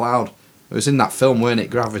have this cloud. It was in that film, weren't it?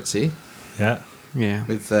 Gravity Yeah. Yeah.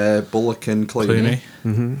 with Bullock and Clooney.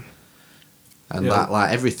 Clooney. And Yeah. that,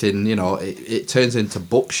 like everything, you know, it turns into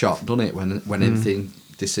buckshot, doesn't it? When anything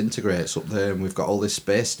disintegrates up there, and we've got all this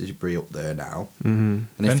space debris up there now. And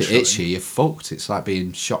if it Eventually. hits you, you're fucked. It's like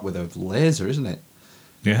being shot with a laser, isn't it?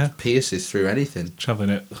 Yeah. Pierces through anything.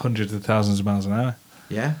 Traveling at hundreds of thousands of miles an hour.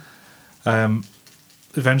 Yeah.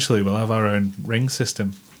 Eventually, we'll have our own ring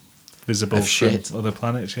system visible Of shit. from other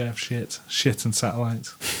planets. Yeah, of shit and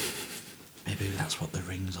satellites. Maybe that's what the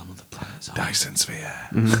rings on other planets are. Dyson sphere.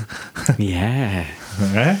 Yeah.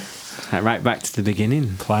 Eh? Right back to the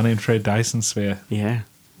beginning. Planning for a Dyson sphere. Yeah.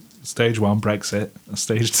 Stage 1, Brexit.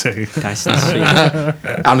 Stage 2. Dyson sphere.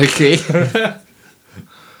 Anarchy.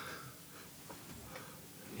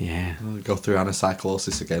 Yeah. We'll go through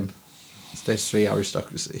anacyclosis again. Stage 3,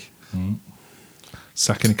 aristocracy.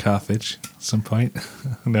 Sacking of Carthage at some point.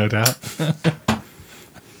 No doubt.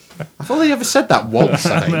 I've only ever said that once,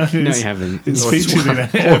 I think. No, you haven't. It's Or featured in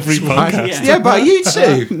twice. every Or twice. podcast. Yeah, about you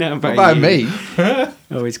too. No, Not about about you. me.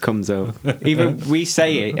 Always comes up. Even we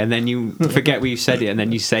say it and then you forget you said it and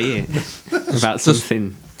then you say it about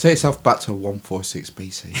something. Take yourself back to 146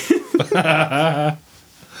 BC.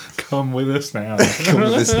 Come with us now. Come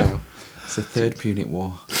with this now. It's the Third Punic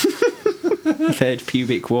War. Third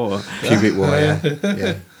pubic war. Pubic War, yeah.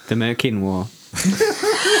 Yeah. The Merkin War.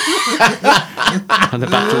 Or the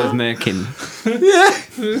Battle of Merkin.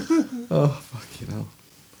 Oh, fucking hell.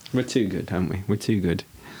 We're too good, aren't we? We're too good.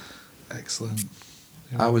 Excellent.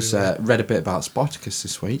 I was read a bit about Spartacus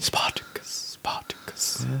this week. Spartacus.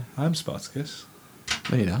 I'm Spartacus.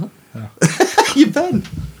 No, you're not. Oh. You Ben.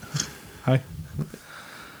 Hi.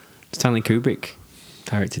 Stanley Kubrick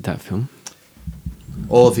directed that film.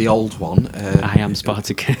 Or the old one. I Am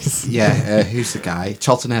Spartacus. Yeah, who's the guy?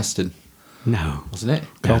 Charlton Heston. No. Wasn't it?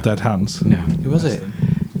 Cold Dead Hands. No. Who was it?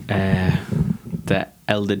 The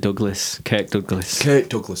elder Douglas, Kirk Douglas. Kirk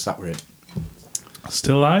Douglas, that were it.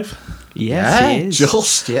 Still alive? Yes, he is.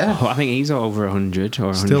 Just, yeah. Oh, I think he's over 100 or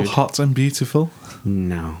 100. Still hot and beautiful?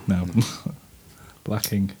 No. No.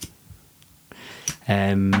 Lacking.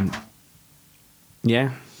 Yeah.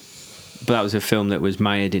 But that was a film that was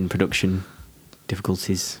mired in production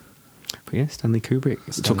difficulties. But yeah, Stanley Kubrick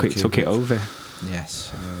took it over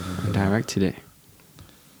Yes. and directed it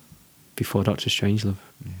before Doctor Strangelove.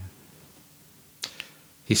 Yeah.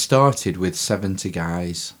 He started with 70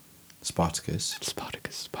 guys. Spartacus.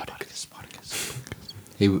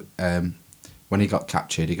 He, when he got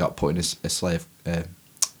captured, he got put in a slave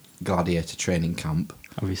gladiator training camp.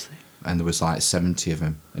 Obviously. And there was like 70 of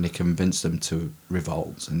them, and he convinced them to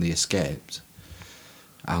revolt, and they escaped.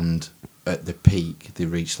 And at the peak, they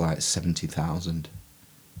reached like 70,000.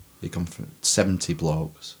 They'd gone from 70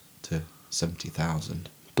 blokes to 70,000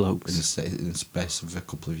 Blokes. in the space of a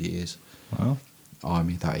couple of years. Wow.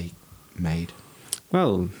 Army that he made.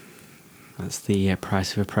 Well, that's the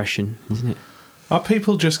price of oppression, isn't it? Are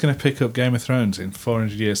people just going to pick up Game of Thrones in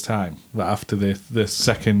 400 years' time, after the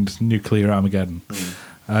second nuclear Armageddon,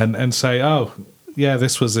 and say, oh, yeah,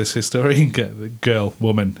 this was this historian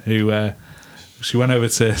woman who she went over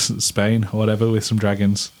to Spain or whatever with some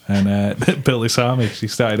dragons and built this army. She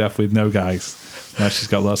started off with no guys. Now she's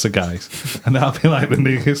got lots of guys. And that'll be like the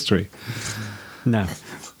new history. No.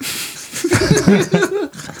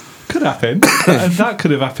 Could happen. And that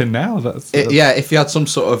could have happened now. Yeah, if you had some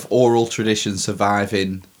sort of oral tradition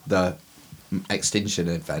surviving the extinction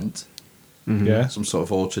event, Yeah. some sort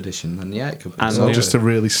of oral tradition, then yeah, it could be. And So just a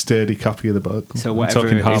really sturdy copy of the book. So I'm whatever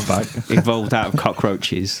talking hardback. evolved out of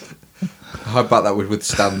cockroaches. How about that would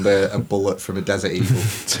withstand a bullet from a desert eagle?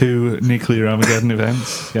 2 nuclear Armageddon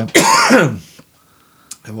events. Yeah.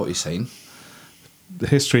 And what are you saying? The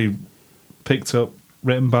history picked up,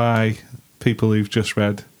 written by people who've just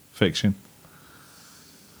read fiction.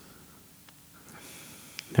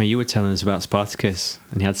 No, you were telling us about Spartacus,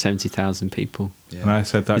 and he had 70,000 people. Yeah. And I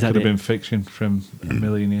said that Is that could have it? been fiction from a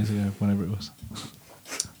million years ago, whenever it was.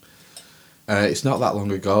 It's not that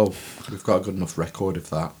long ago. We've got a good enough record of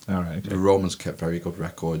that. All right. The Okay. Romans kept very good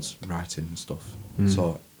records, writing and stuff.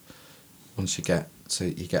 So once you get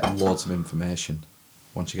loads of information.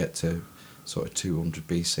 Once you get to sort of 200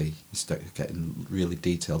 BC, you start getting really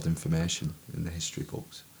detailed information in the history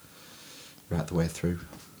books, right the way through,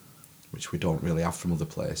 which we don't really have from other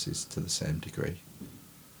places to the same degree.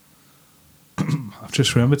 I've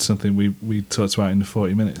just remembered something we talked about in the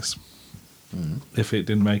 40 minutes. If it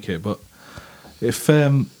didn't make it, but if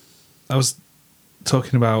I was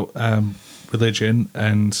talking about religion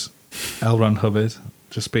and L. Ron Hubbard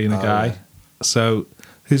just being a guy. Yeah. So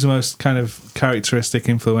who's the most kind of characteristic,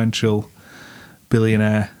 influential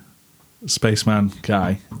billionaire spaceman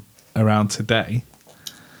guy around today?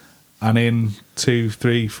 And in 200,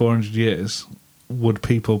 300, 400 years, would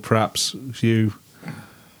people perhaps view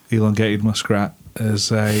elongated muskrat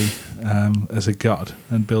as a god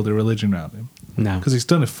and build a religion around him? No. Because he's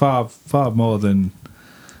done it far more than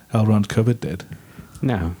L. Ron Hubbard did.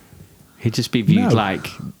 No. He'd just be viewed No. like...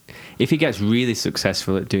 If he gets really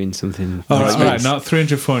successful at doing something... Oh, that's right, not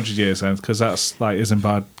 300, 400 years then, because that's like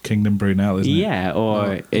Isambard Kingdom Brunel, isn't it? Yeah,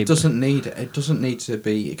 or... It doesn't need to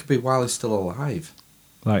be. It could be while he's still alive.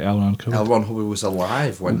 Like L. Ron Hubbard. L. Ron Hubbard was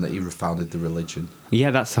alive when he founded the religion. Yeah,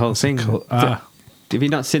 that's the whole thing. Have you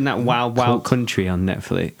not seen that Wild Wild Country on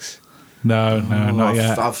Netflix? No, not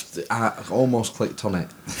yet. I almost clicked on it.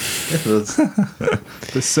 There's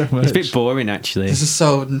There's so much. It's a bit boring, actually. just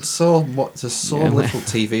so much. There's so Yeah. little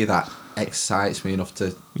TV that excites me enough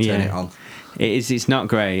to turn it on. It is. It's not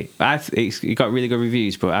great. It got really good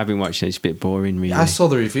reviews, but I've been watching it. It's a bit boring, really. I saw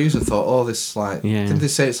the reviews and thought, oh, this is like. Yeah. Did they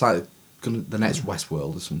say it's like the next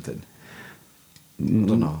Westworld or something? I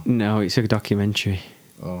don't know. No, it's a documentary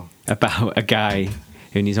Oh. about a guy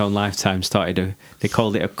who in his own lifetime started they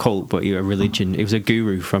called it a cult, but a religion. It was a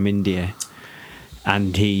guru from India.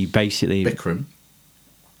 And he basically... Bikram.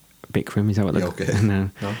 Bikram, is that what Yeah, they okay.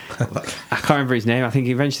 No. No. I can't remember his name. I think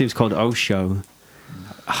eventually it was called Osho.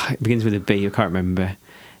 It begins with a B, I can't remember.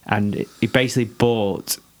 And he basically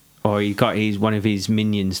bought, or he got one of his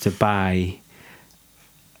minions to buy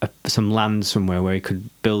some land somewhere where he could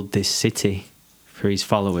build this city for his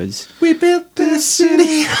followers. We built this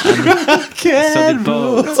city. So they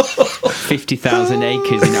bought 50,000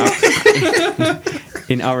 acres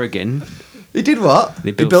in Oregon. He did what? They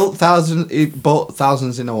He built- built thousands. He bought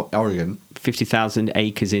thousands in Oregon. 50,000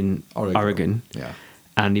 acres in Oregon. Yeah.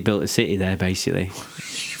 And he built a city there, basically.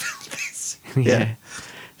 Yeah.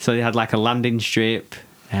 So they had like a landing strip,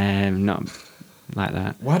 Not like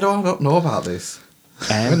that. Why do I not know about this?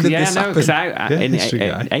 When did this happen? Because in history the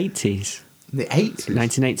guy. 80s. In the 80s?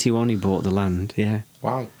 1981 he bought the land, yeah.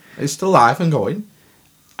 Wow. It's still alive and going.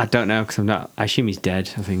 I don't know, because I assume he's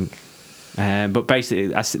dead, I think. But basically,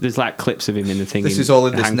 there's like clips of him in the thing. This is all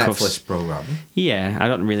in this handcuffs. Netflix program. Yeah, I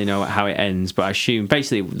don't really know how it ends, but I assume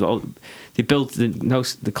basically they built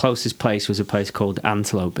the closest place was a place called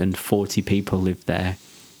Antelope, and 40 people lived there,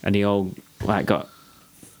 and he all like got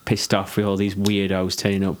pissed off with all these weirdos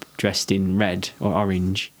turning up dressed in red or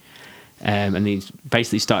orange, and he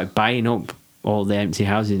basically started buying up all the empty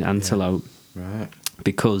houses in Antelope, Right.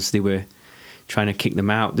 because they were trying to kick them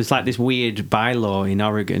out. There's like this weird bylaw in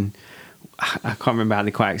Oregon. I can't remember how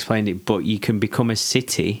they quite explained it, but you can become a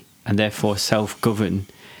city and therefore self-govern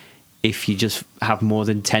if you just have more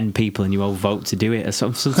than 10 people and you all vote to do it, or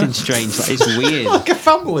something strange. Like, it's weird. Like a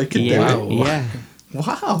family can do it. Yeah.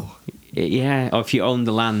 Wow. Yeah, or if you own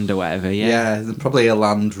the land or whatever, yeah. Yeah, there's probably a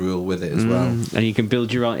land rule with it as well. And you can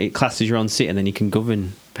build your own, it classes your own city, and then you can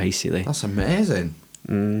govern, basically. That's amazing.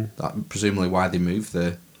 That presumably why they moved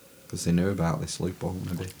there, because they knew about this loophole,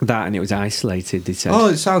 maybe. That, and it was isolated, they said. Oh,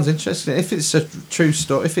 it sounds interesting. If it's a true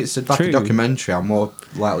story, if it's like a documentary, I'm more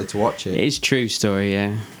likely to watch it. It is a true story,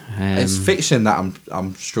 yeah. It's fiction that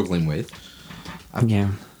I'm struggling with.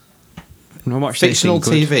 Yeah. I watched Fictional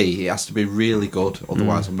anything good. TV, it has to be really good,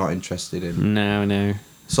 otherwise I'm not interested in. No.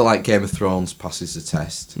 So like Game of Thrones passes the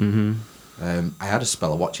test. Mm-hmm. I had a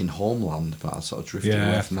spell of watching Homeland, but I sort of drifted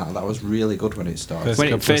away from that. That was really good when it started.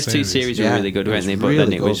 First two series were really good, weren't they? But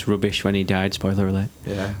then it was rubbish when he died. Spoiler alert.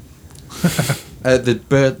 Yeah.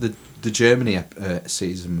 The Germany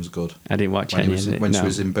season was good. I didn't watch When, any was, of it. when no. she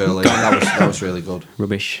was in Berlin, that was really good.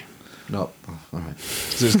 Rubbish. No, all right.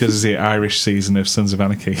 Just because it's the Irish season of Sons of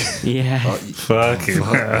Anarchy. Yeah. Fucking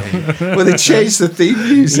hell. Well, they changed the theme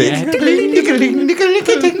music.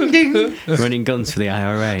 Running guns for the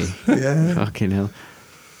IRA. Yeah. Fucking hell.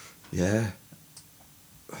 Yeah.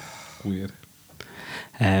 Weird.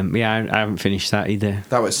 Yeah, I haven't finished that either.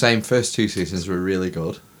 That was same. First two seasons were really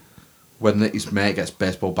good. When his mate gets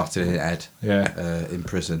baseball batted in the head in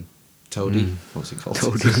prison. Toadie, what's it called?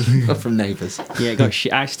 Toadie. From Neighbours. Yeah, it got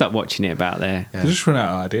I stopped watching it about there. Yeah. They just run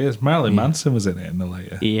out of ideas. Marilyn Manson was in it in the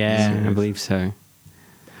later. Yeah, series. I believe so.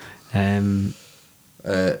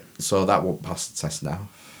 So that won't pass the test now.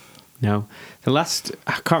 No,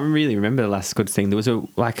 I can't really remember the last good thing. There was a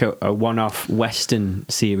one-off Western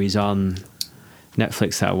series on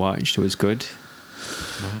Netflix that I watched. It was good,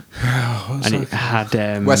 and it had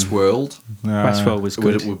Westworld. Westworld was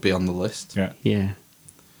good. It would be on the list. Yeah,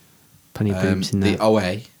 plenty of boobs in that. The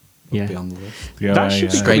OA would Yeah. be on the list. That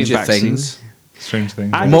should be coming Stranger back Things. soon. Strange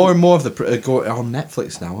Things. More and more of the go on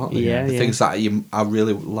Netflix now, aren't they? Yeah, the yeah. things that I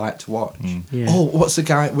really like to watch. Yeah. Oh, what's the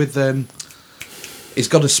guy with he's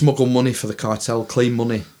got to smuggle money for the cartel, clean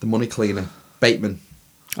money, the money cleaner, Bateman.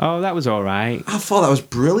 Oh, that was all right. I thought that was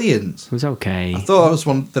brilliant. It was okay. I thought that was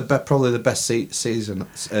probably the best season.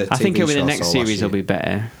 I think it'll be the next series will be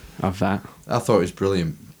better of that. I thought it was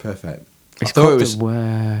brilliant, perfect. It's I thought called it was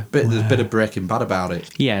there's a bit of Breaking Bad about it.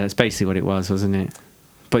 Yeah, that's basically what it was, wasn't it?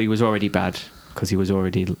 But he was already bad because he was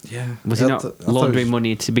already. Yeah. Was he not laundering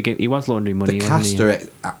money to begin? He was laundering money. The wasn't cast he?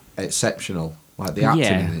 are exceptional. Like the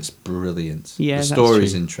acting in it's brilliant. Yeah, the that's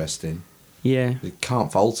story's true. interesting. Yeah. You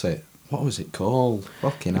can't fault it. What was it called?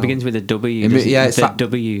 Fucking It hell. begins with a W. It's the that,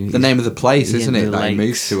 W. the name of the place, isn't it? the That he moves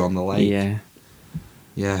lakes. to on the lake. Yeah.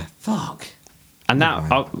 Yeah. Fuck. And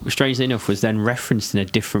that, strangely enough, was then referenced in a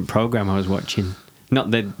different program I was watching.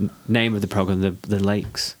 Not the name of the program, the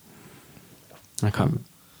lakes. I can't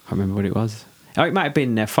remember what it was. Oh, it might have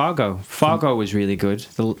been Fargo. Fargo was really good.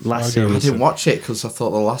 The last I series. didn't watch it because I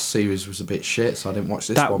thought the last series was a bit shit, so I didn't watch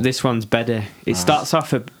this one. This one's better. It starts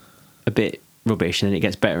off a bit rubbish, and then it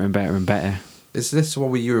gets better and better and better. Is this the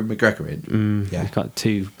one with Ewan McGregor in? Yeah. We've got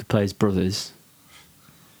two that plays brothers.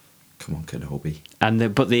 Come on, Kenobi.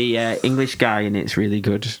 But the English guy in it's really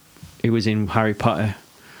good. He was in Harry Potter.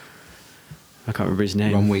 I can't remember his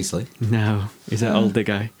name. Ron Weasley. No, he's that older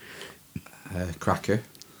guy. Cracker.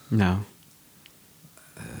 No.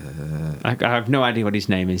 I have no idea what his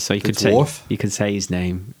name is, so you could say his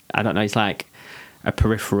name. I don't know. He's like a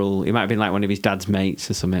peripheral. He might have been like one of his dad's mates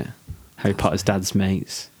or something. Harry Potter's dad's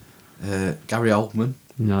mates. Gary Oldman.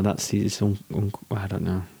 No, that's his I don't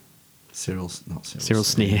know. Cyril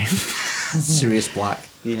Sneer. Sirius Black.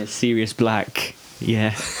 Yeah, Sirius Black.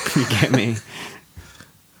 Yeah, you get me.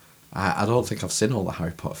 I don't think I've seen all the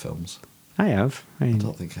Harry Potter films. I have. I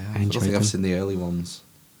don't think I have. I don't think I've seen the early ones.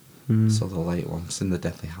 So the late ones. I've seen the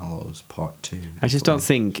Deathly Hallows Part 2. I just don't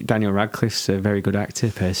think Daniel Radcliffe's a very good actor,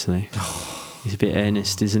 personally. He's a bit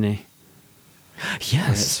earnest, isn't he? It's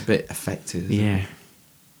Yes. a bit affected. Isn't Yeah. it?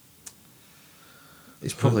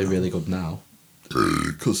 It's probably really good now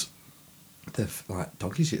because they're like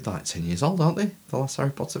doggies. Are like 10 years old, aren't they? The last Harry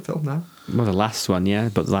Potter film now. Well, the last one, yeah,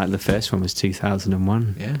 but like the first one was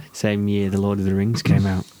 2001. Yeah. Same year the Lord of the Rings came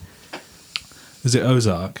out. Is it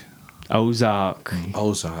Ozark? Ozark.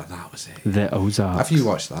 Ozark, that was it. The Ozark. Have you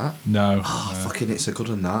watched that? No. Oh, no. fucking! It's a good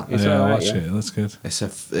one. That It's Yeah, I'll alright, watch yeah. it. That's good.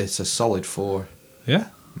 it's a solid 4. Yeah?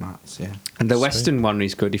 Mats, yeah. And the Sweet. Western one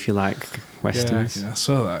is good if you like westerns. Yeah, I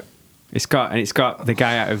saw that. It's got the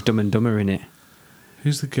guy out of Dumb and Dumber in it.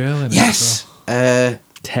 Who's the girl in it? Yes. as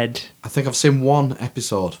Ted. I think I've seen one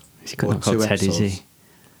episode. Is he Or not called 2 Ted? Is he? episodes.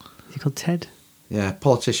 Is he called Ted? Yeah,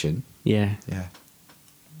 politician. Yeah, Yeah,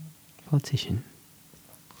 politician.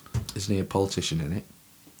 isn't he a politician in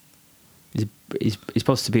it? He's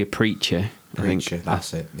supposed to be a preacher. I think. Preacher.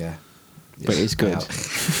 That's it. Yeah. But it's good. Yeah.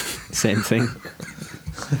 Same thing.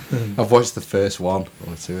 I've watched the first one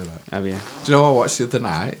or 2 of that. Oh yeah. Do you know what I watched the other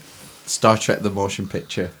night? Star Trek: The Motion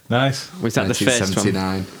Picture. Nice. Was that the first one?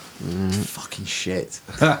 1979. Fucking shit.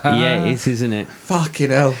 Yeah, it is, isn't it? Fucking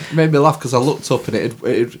hell. It made me laugh because I looked up and it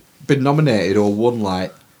had been nominated or won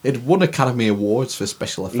it won Academy Awards for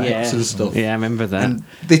special effects and stuff. Yeah, I remember that. And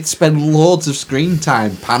they'd spend loads of screen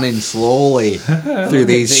time panning slowly through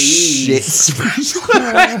these shit special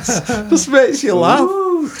effects. Just makes you laugh.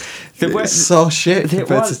 It's so shit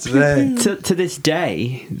compared to today. To this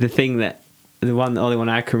day, the only one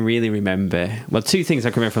I can really remember. Well, 2 things I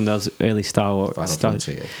can remember from those early Star Wars Final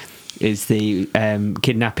Frontier. is the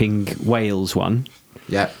kidnapping whales one,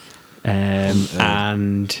 Yeah.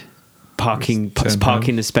 and parking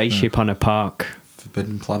the spaceship on a park.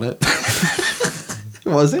 Forbidden Planet.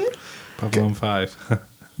 Was it? Babylon 5.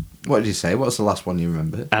 What did you say? What's the last one you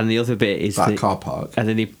remember? And the other bit is That car park. and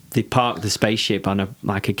then they park the spaceship on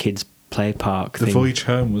a kid's play park. The thing. Voyage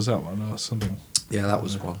Home, was that one or something? Yeah, that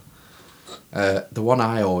was one. The one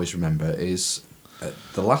I always remember is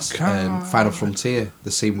the last Final Frontier,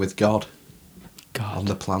 the scene with God on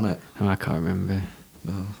the planet. Oh, I can't remember.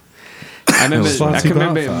 Oh. I remember. Slightly I can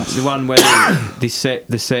remember Belfast. the one where the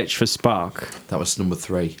search for Spark. That was number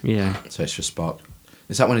 3. Yeah, Search for Spock.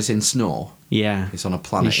 Is that when it's in snow? yeah. It's on a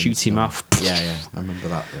planet. You in shoot him snow. off. Yeah, I remember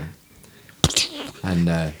that though.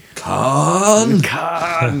 And Khan!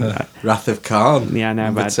 Khan. Wrath of Khan. Yeah, I know,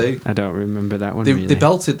 number but 2. I don't remember that one. They really.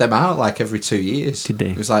 belted them out like every 2 years. Did they?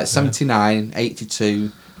 It was like 79,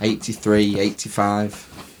 82, 83,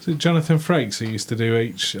 85. Is it Jonathan Frakes who used to do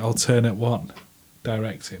each alternate one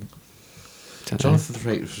directing? Don't know. Jonathan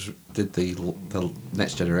Frakes did the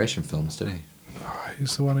Next Generation films, didn't he? Oh,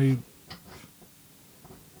 who's the one who...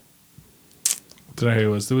 I don't know who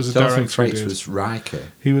it was. There was a Jonathan director. who Frakes did- was Riker.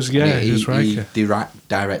 He was, yeah, he was Riker. He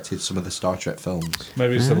directed some of the Star Trek films.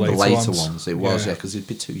 Maybe it's the The later, later ones. ones. It was, yeah, because he'd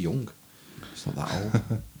be too young. It's not that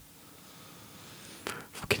old.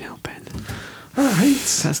 Fucking hell, Ben. Right.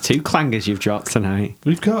 That's 2 clangers you've dropped tonight.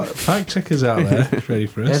 We've got fact checkers out there ready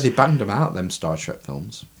for us. Yeah, they banged them out, them Star Trek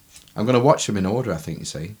films. I'm going to watch them in order, I think, you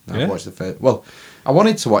see. Yeah? I've watched the first... Well, I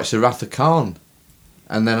wanted to watch the Wrath of Khan.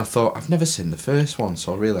 And then I thought, I've never seen the first one,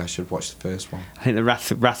 so really I should watch the first one. I think the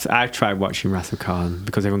Wrath. I tried watching Wrath of Khan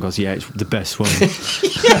because everyone goes, "Yeah, it's the best one," and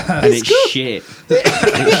it's shit.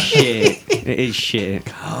 It's shit. It is shit.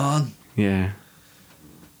 Khan! Yeah.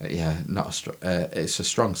 Yeah, not a it's a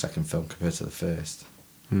strong second film compared to the first.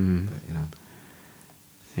 Mm. But, you know,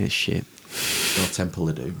 It's shit. no Temple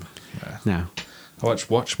of Doom. No. I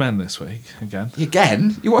watched Watchmen this week again.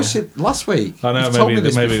 Again? You watched it last week. I know, You've told me maybe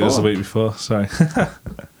this it was the before. week before. Sorry.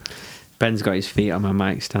 Ben's got his feet on my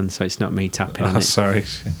mic stand, so it's not me tapping on Oh, it sorry.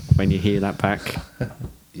 when you hear that back.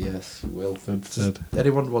 Yes, you will. Good, Does good.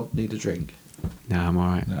 anyone need a drink? No, I'm all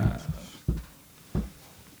right. Nah.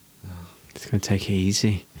 It's going to take it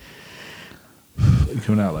easy. You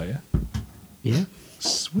coming out later? Yeah.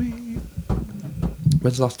 Sweet.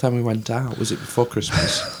 When's the last time we went out? Was it before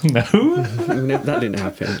Christmas? No. No, that didn't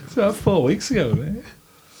happen. It's about 4 weeks ago, wasn't it?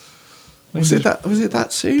 Was it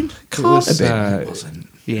that soon? Can't was, have been. uh, It wasn't.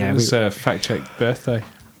 Yeah, It was fact check birthday.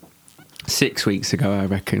 6 weeks ago, I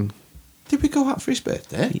reckon. Did we go out for his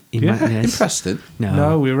birthday? Yeah. In Preston? No.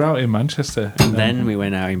 No, we were out in Manchester. And then we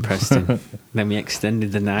went out in Preston. Then we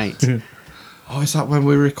extended the night. Oh, is that when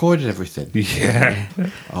we recorded everything? Yeah.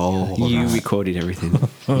 Oh, You right. recorded everything.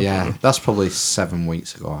 Yeah, that's probably 7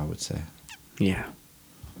 weeks ago, I would say. Yeah.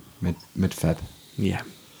 Mid-Feb. Yeah.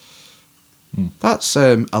 That's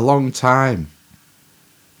a long time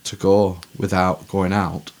to go without going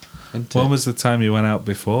out. Isn't When it? was the time you went out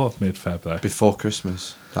before mid-Feb, though? Before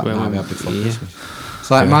Christmas. That Well, night we had before yeah. Christmas.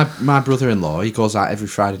 So like my brother-in-law, he goes out every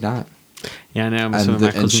Friday night. Yeah, I know. Some of my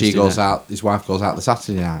And cousins she do goes that. out, his wife goes out the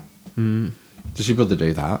Saturday night. Mm. Does your brother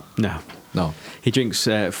do that? No. No. He drinks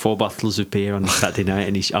 4 bottles of beer on a Saturday night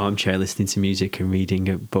in his armchair listening to music and reading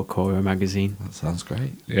a book or a magazine. That sounds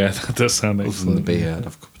great. Yeah, that does sound Other excellent. than the beer, I'd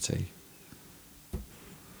have a cup of tea.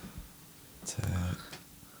 But,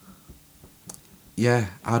 yeah,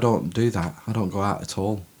 I don't do that. I don't go out at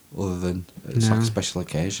all, other than it's like a special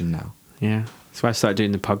occasion now. Yeah. That's why I started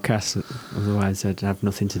doing the podcast. Otherwise, I'd have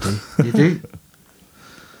nothing to do. You do.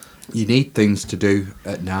 You need things to do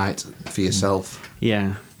at night for yourself.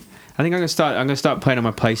 Yeah. I think I'm gonna start playing on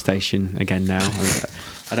my PlayStation again now.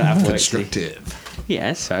 I don't have work. Constructive.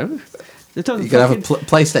 Yeah, so You can have a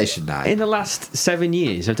PlayStation night. In the last 7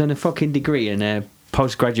 years, I've done a fucking degree and a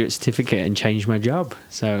postgraduate certificate and changed my job.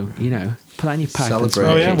 So plenty of pipe. Celebrate.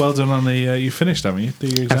 Oh yeah, well done on the. You finished, haven't you?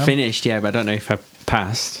 Your exam? I finished, yeah, but I don't know if I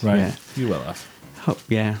passed. Right, Yeah. you will have. Oh,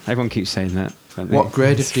 yeah, everyone keeps saying that. What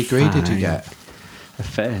grade of degree did you get? A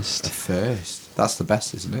first. A first. That's the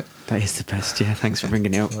best, isn't it? That is the best, yeah. Thanks for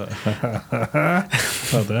bringing it up.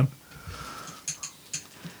 Well done.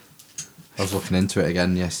 I was looking into it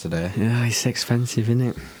again yesterday. Yeah, it's expensive, isn't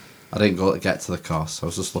it? I didn't get to the course. I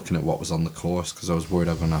was just looking at what was on the course because I was worried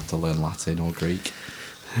I was going to have to learn Latin or Greek.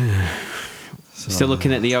 Still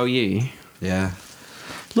looking at the OU? Yeah.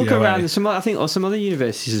 Look Yeah, around. right. Some other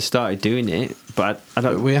universities have started doing it, but I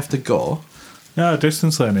don't. We have to go. No,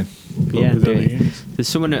 distance learning. Yeah, With do other it. unis. There's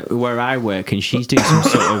someone where I work, and she's doing some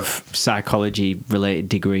sort of psychology-related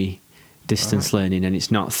degree, distance learning, and it's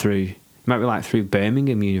not through. It might be like through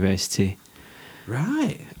Birmingham University.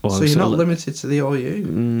 Right. Or so you're sort not of- limited to the OU?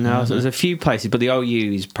 No, there's a few places, but the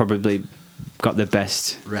OU's probably got the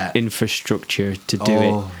best Rep. infrastructure to do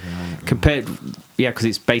it. Right. Compared, because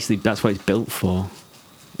it's basically that's what it's built for.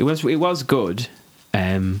 It was good,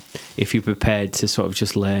 if you're prepared to sort of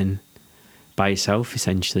just learn by yourself,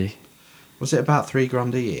 essentially. Was it about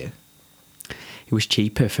 $3,000 a year? It was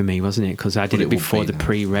cheaper for me, wasn't it? Because I did But it it would before be the now.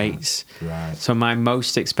 pre-rates. Right. So my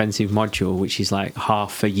most expensive module, which is like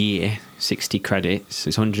half a year, 60 credits,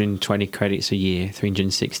 it's 120 credits a year,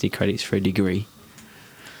 360 credits for a degree.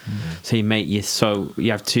 So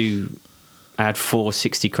you have I had 4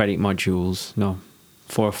 60 credit modules,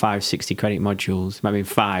 4 or 5 60 credit modules, maybe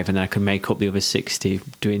 5, and then I could make up the other 60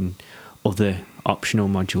 doing other optional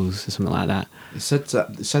modules or something like that. It said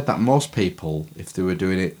that most people, if they were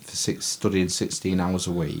doing it for studying 16 hours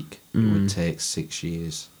a week, it would take 6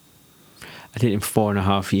 years. I did it in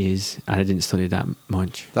 4.5 years, and I didn't study that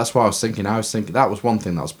much. That's what I was thinking. That was one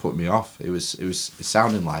thing that was putting me off. It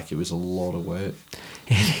sounding like it was a lot of work,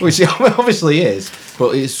 which it obviously is.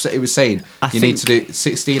 But it was saying you need to do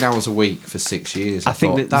 16 hours a week for 6 years. I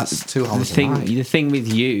think that's 2 hours a night. The thing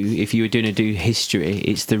with you, if you were going to do history,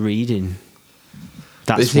 it's the reading.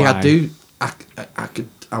 That's But why.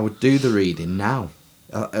 I would do the reading now.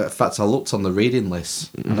 In fact, I looked on the reading list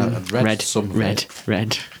and I'd read some of it.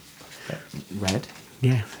 Red. Red?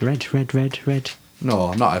 Yeah, red.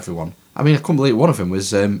 No, not everyone. I mean, I couldn't believe one of them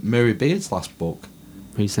was Mary Beard's last book.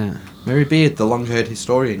 Who's that? Mary Beard, the long-haired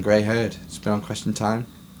historian, grey-haired. It's been on Question Time.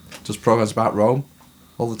 Does programmes about Rome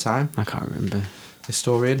all the time. I can't remember.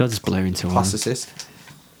 Historian. They'll just blur into one. Classicist.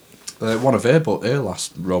 One of her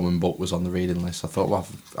last Roman book was on the reading list. I thought, well,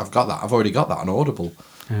 I've got that. I've already got that on Audible.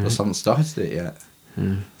 Just haven't started it yet.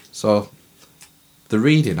 So, the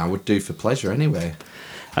reading I would do for pleasure anyway.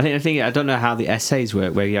 I don't know how the essays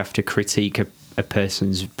work, where you have to critique a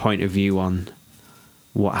person's point of view on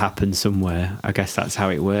what happened somewhere. I guess that's how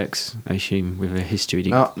it works, I assume, with a history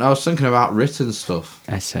No, I was thinking about written stuff.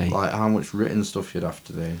 essay. Like how much written stuff you'd have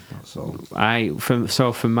to do. That's all.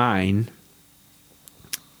 For mine,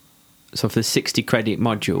 so for the 60 credit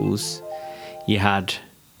modules, you had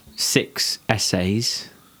 6 essays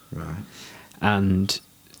Right. and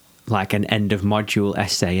like an end of module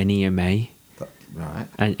essay, an EMA, Right.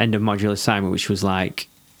 an end of module assignment, which was like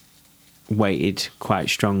weighted quite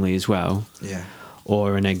strongly as well, Yeah.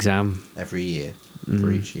 or an exam. Every year.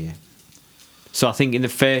 For each year. So I think in the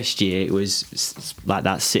first year it was like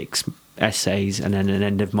that 6 essays and then an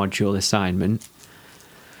end of module assignment.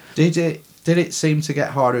 Did it seem to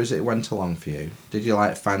get harder as it went along for you? Did you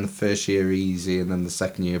like find the first year easy and then the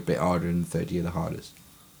second year a bit harder and the third year the hardest?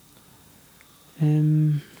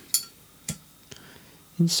 In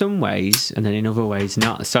some ways, and then in other ways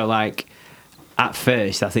not. So like at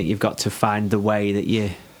first I think you've got to find the way that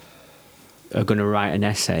you are going to write an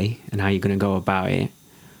essay and how you're going to go about it.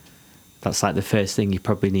 That's like the first thing you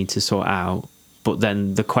probably need to sort out. But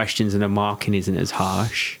then the questions and the marking isn't as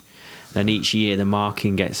harsh. Then each year the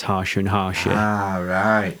marking gets harsher and harsher. Ah,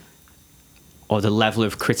 right. or the level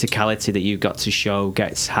of criticality that you've got to show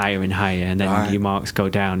gets higher and higher, and then your marks go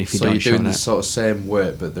down if you don't show that. So you're doing the sort of same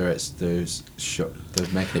work, but they're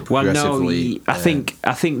making it progressively. Well, no,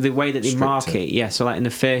 I think the way that they mark it, so like in the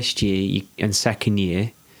first year and second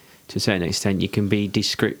year, to a certain extent, you can be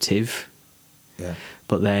descriptive. Yeah.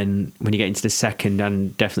 But then when you get into the second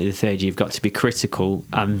and definitely the third year, you've got to be critical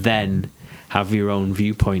and then have your own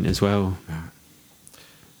viewpoint as well. Right.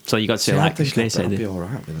 So you got to I think I'll be all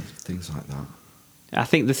right with things like that. I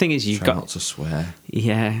think the thing is you've got not to swear.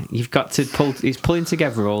 Yeah, you've got to it's pulling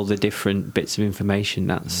together all the different bits of information.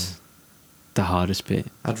 That's the hardest bit.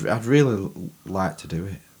 I'd really like to do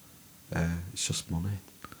it. It's just money.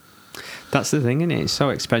 That's the thing, isn't it? It's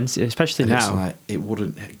so expensive, especially now. It's like it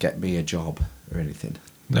wouldn't get me a job or anything.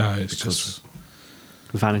 No, it's just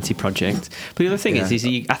vanity project. But the other thing is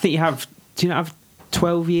I think you have. Do you not have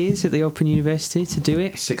 12 years at the Open University to do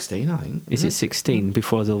it? 16, I think. Is it 16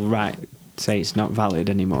 before they'll say it's not valid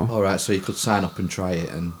anymore? All right, so you could sign up and try it,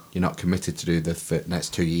 and you're not committed to do the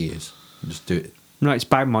next 2 years. You just do it. No, it's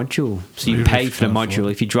by module. So you pay for the module.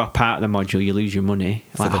 If you drop out of the module, you lose your money,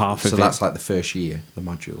 half of it. So that's like the first year, the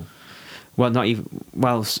module. Well, not even.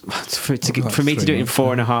 Well, for me to do it in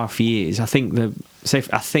 4.5 years, I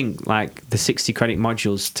think like the 60 credit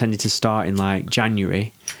modules tended to start in like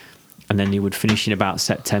January, and then you would finish in about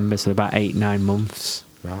September, so about 8-9 months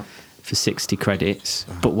for 60 credits.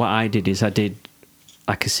 But what I did is I did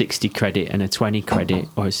like a 60 credit and a 20 credit,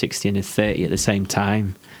 or a 60 and a 30 at the same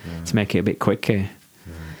time to make it a bit quicker.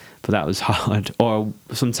 But that was hard. Or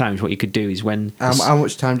sometimes what you could do is when... How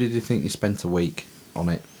much time did you think you spent a week on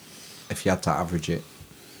it, if you had to average it?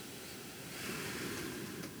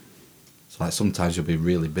 So like sometimes you'll be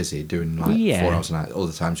really busy doing 4 hours a night.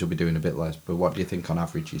 Other times you'll be doing a bit less. But what do you think on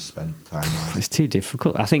average you spent time on? It's too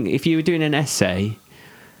difficult. I think if you were doing an essay,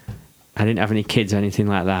 I didn't have any kids or anything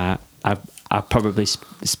like that, I'd probably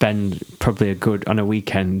spend on a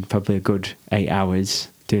weekend, probably a good 8 hours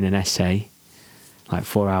doing an essay, like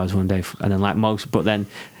 4 hours one day, and then but then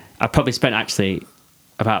I probably spent actually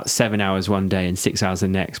about 7 hours one day and 6 hours the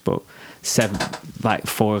next, but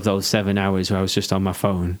 4 of those 7 hours where I was just on my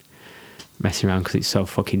phone messing around because it's so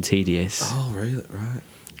fucking tedious. Oh, really? Right.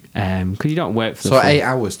 Because you don't work for So 8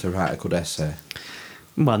 hours to write a good essay?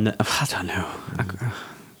 Well, no, I don't know.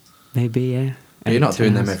 Maybe, yeah. But you're not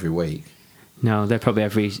doing them every week? No, they're probably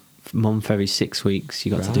every month, every 6 weeks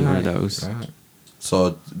you got to do one of those. Right.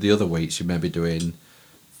 So the other weeks you may be doing...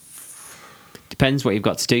 Depends what you've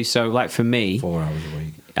got to do. So like for me... 4 hours a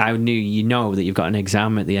week. I knew that you've got an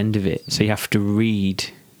exam at the end of it. So you have to read...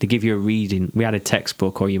 They give you a reading. We had a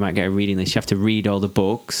textbook, or you might get a reading list. You have to read all the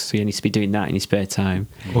books, so you need to be doing that in your spare time.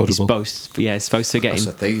 It's supposed to get. That's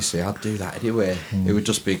the thing. You see, I'd do that anyway. It would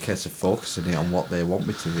just be a case of focusing it on what they want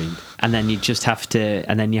me to read. And then you just have to,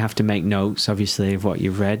 you have to make notes, obviously, of what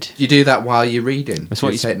you've read. You do that while you're reading. That's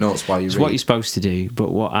what you take notes while you read. It's what you're supposed to do. But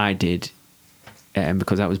what I did,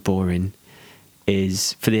 because that was boring,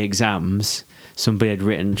 is for the exams, somebody had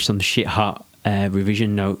written some shit hot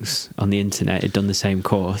revision notes on the internet, had done the same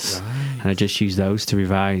course, and I just used those to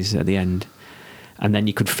revise at the end. And then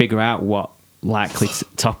you could figure out what likely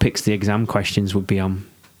topics the exam questions would be on.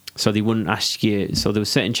 So they wouldn't ask you. So there were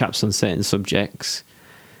certain chapters on certain subjects,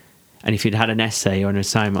 and if you'd had an essay or an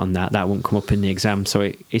assignment on that wouldn't come up in the exam.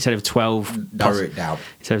 So instead of 12, narrow it down.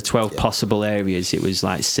 Instead of 12 possible areas, it was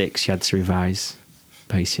like 6 you had to revise,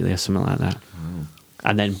 basically, or something like that.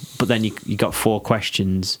 And then, but then you got 4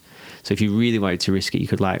 questions. So if you really wanted to risk it, you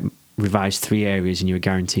could like revise 3 areas and you were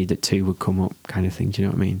guaranteed that 2 would come up, kind of thing. Do you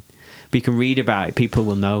know what I mean? But you can read about it. People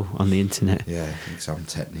will know on the internet. Yeah, exam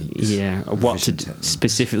techniques. Yeah, what to do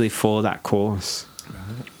specifically for that course.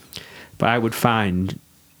 Right. But I would find,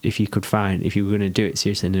 if you were going to do it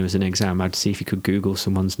seriously and there was an exam, I'd see if you could Google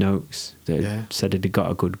someone's notes that said it had got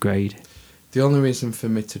a good grade. The only reason for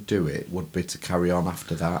me to do it would be to carry on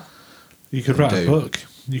after that. You could write a book.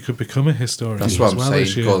 You could become a historian. That's what I'm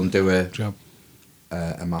saying. Go and do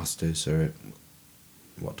a master's or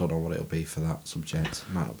don't know what it'll be for that subject.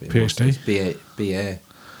 It might not be a PhD. BA,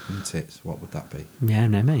 isn't it? What would that be? Yeah,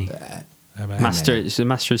 an MA. Master. It's a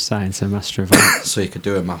Master of Science and a Master of Arts. So you could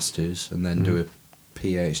do a master's and then do a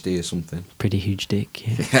PhD or something. Pretty huge dick.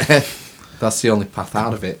 Yeah. That's the only path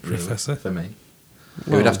out of it, really, Professor. for me.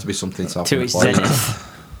 It would have to be something self-employed. To its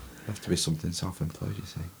have to be something self-employed, you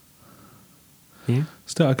see. Yeah.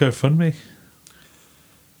 Start a GoFundMe.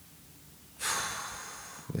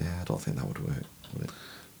 Yeah, I don't think that would work, would it?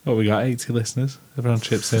 Well, we got 80 listeners. Everyone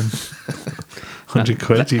chips in. 100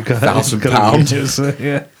 quid. You got £1,000.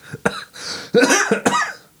 Yeah.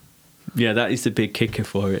 Yeah, that is the big kicker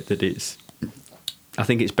for it. I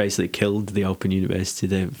think it's basically killed the Open University,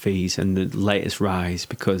 the fees, and the latest rise,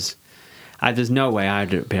 because there's no way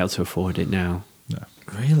I'd be able to afford it now. No.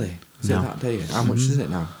 Really? Is No. it that dear? How much is it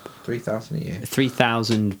now? 3,000 a year?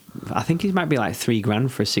 3,000, I think it might be like $3,000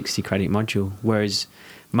 for a 60 credit module, whereas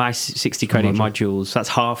my 60 credit modules, that's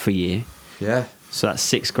half a year. Yeah. So that's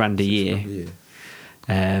 $6,000 a year.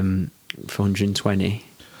 For 120.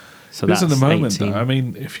 So It is that's at the moment, 18. though. I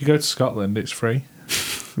mean, if you go to Scotland, it's free.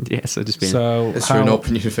 Yeah, so just being... So It's through an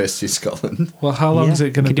Open University in Scotland. Well, how long is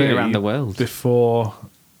it going to you can be do it around the world. before?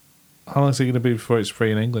 How long is it going to be before it's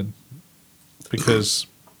free in England? Because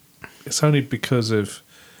it's only because of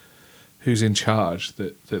who's in charge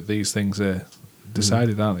that these things are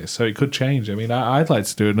decided, aren't they? So it could change. I mean, I'd like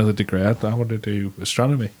to do another degree. I want to do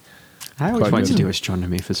astronomy. I always Quite wanted to good. do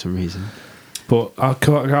astronomy for some reason. But I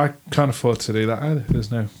can't afford to do that either. There's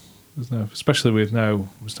no, especially with no,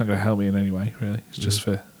 it's not going to help me in any way, really. It's just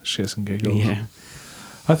for shits and giggles. Yeah.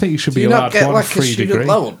 I think you should Do be you allowed not get one like a free student degree.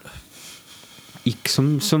 loan?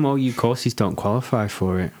 Some OU courses don't qualify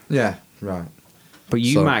for it, Yeah, right. but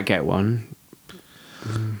you So- might get one.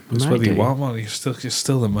 It's Might whether you do. want one. It's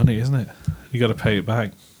still the money, isn't it? You got to pay it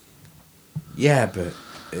back. Yeah, but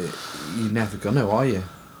you're never gonna, are you?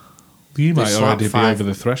 You might There's already like be five- over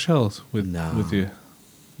the threshold with you.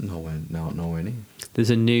 Nowhere near. There's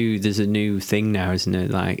a new thing now, isn't it?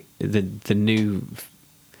 Like the new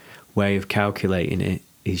way of calculating it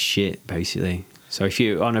is shit, basically. So if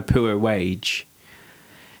you're on a poor wage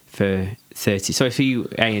for 30, so if you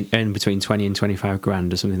earn between 20 and 25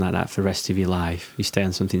 grand or something like that for the rest of your life, you stay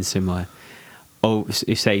on something similar. Or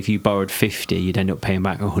if you borrowed 50, you'd end up paying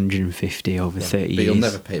back 150 over 30 But years. you'll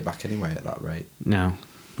never pay it back anyway at that rate. No.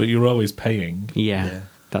 But you're always paying. Yeah,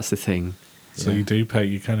 that's the thing. So Yeah. you do pay.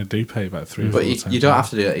 You kind of do pay about 3 or 4 But you times. don't have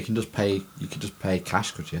to do that. You can just pay. You could just pay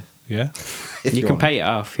cash, could you? Yeah. If You can want. pay it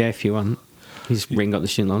off, yeah, if you want. You just ring up the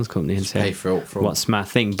student loans company and Just say, pay for it up front. what's my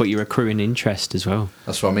thing? But you're accruing interest as well.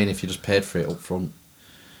 That's what I mean. If you just paid for it up front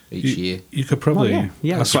each year. You could probably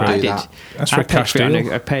Yeah, that's ask what for I do did. that. Ask for a cash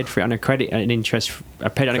deal. I paid for it on a credit, an interest. I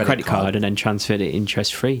paid on a Credit credit card card. and then transferred it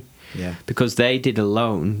interest free. Yeah. Because they did a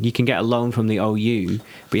loan. You can get a loan from the OU,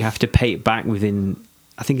 but you have to pay it back within,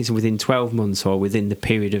 I think it's within 12 months or within the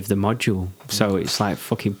period of the module. So it's like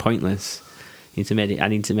fucking pointless. I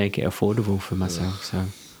need to make it affordable for myself. So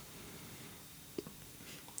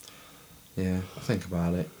Yeah. I'll think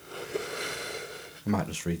about it. I might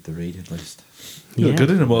just read the reading list. You look yeah.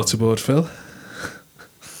 good in a mortarboard, Phil.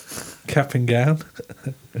 Cap and gown.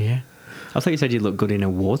 Yeah. I thought you said you look good in a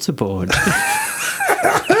waterboard. I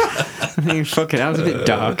think fucking hell, it's a bit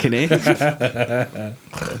dark in here.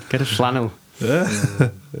 Get a flannel.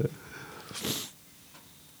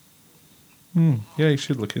 Yeah, you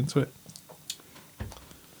should look into it.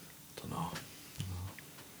 Don't know.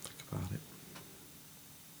 Think about it.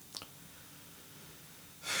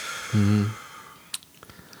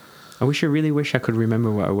 I really wish I could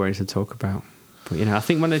remember what I wanted to talk about. But, I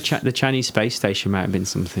think when the Chinese space station might have been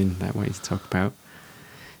something that I wanted to talk about.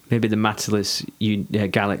 Maybe the Matterless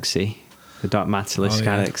galaxy, the Dark Matterless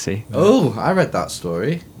galaxy. Oh, I read that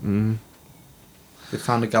story. They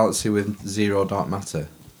found a galaxy with zero dark matter.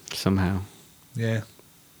 Somehow. Yeah.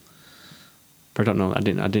 But I don't know. I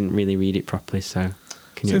didn't really read it properly, so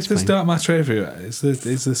can you So if there's explain? dark matter everywhere, is there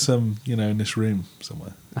some, in this room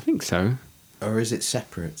somewhere? I think so. Or is it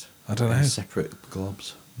separate? I don't know. Separate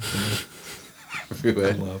globs.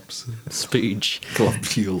 Everywhere. Globs. Spooge.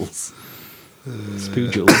 Globules.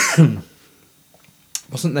 Spoogles.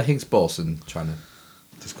 Wasn't the Higgs boson trying to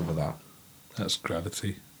discover that? That's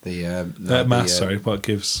gravity. The Mass, sorry. What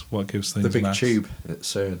gives things the big mass? tube at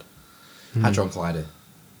CERN. Hadron Collider.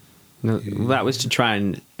 No, that was to try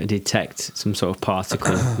and detect some sort of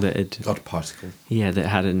particle that had... God particle. Yeah, that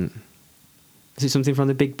hadn't... Is it something from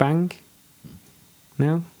the Big Bang?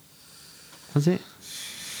 No? Was it?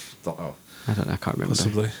 Don't know. I don't know, I can't remember.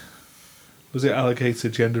 Possibly. Was it alligator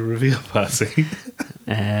gender reveal party?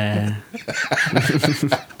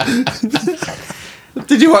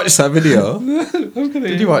 Did you watch that video?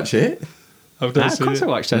 Did you watch it? I've done Of course I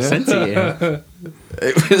watched it. I sent it to you.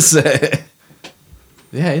 It was...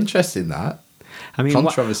 yeah, interesting that. I mean,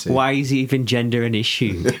 Controversy. why is even gender an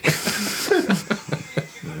issue?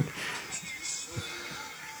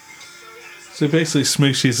 So basically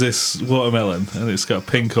smooshes this watermelon and it's got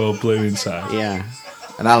pink or blue inside. Yeah.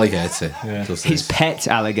 An alligator. Yeah. Does His this. pet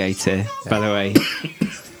alligator, by the way.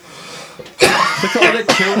 Look at all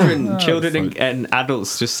the children and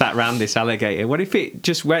adults just sat around this alligator. What if it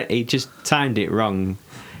just went, he just timed it wrong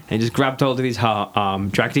and just grabbed hold of his arm,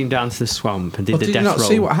 dragged him down to the swamp and did the Did death you not roll?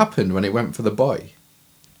 see what happened when it went for the boy?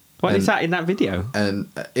 What is that in that video? And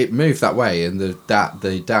it moved that way, and the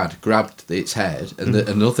dad grabbed its head, and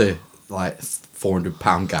another like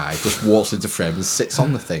 400-pound guy just walks into frame and sits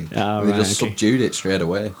on the thing. Oh, and they right, just subdued it straight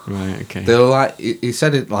away. Right, okay. They were like, he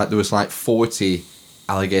said it like there was like 40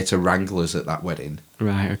 alligator wranglers at that wedding.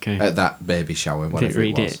 Right, okay. At that baby shower, I didn't whatever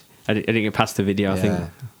read it was. it. I didn't get past the video, I think.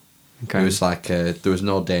 Okay. It was like there was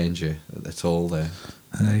no danger at all there.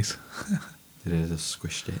 Nice. They just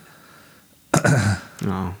squished it.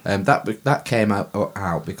 Oh. That came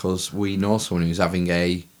out because we know someone who's having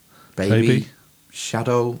a baby.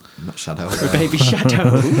 Shadow, not shadow. A baby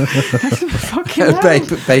shadow. Fucking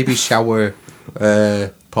hell. Baby shower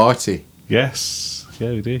party. Yes. Yeah,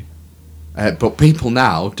 we do. But people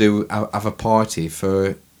now do have a party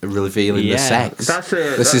for revealing the sex.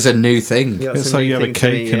 This is a new thing. Yeah. It's like you have a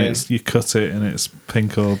cake and you cut it and it's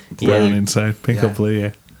pink or brown inside. Pink or blue,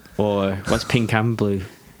 yeah. Or what's pink and blue?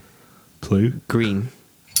 Blue? Green.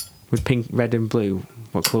 With pink, red and blue,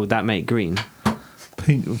 what colour would that make? Green?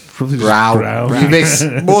 Pink, probably just Brown. brown. You mix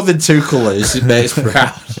more than two colours, it makes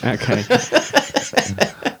brown. Okay. So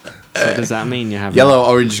what does that mean you have? Yellow,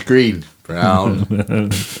 orange, green.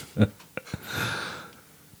 Brown.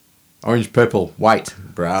 Orange, purple, white,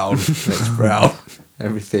 brown. Makes brown.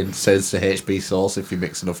 Everything says the HB sauce if you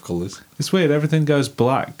mix enough colours. It's weird. Everything goes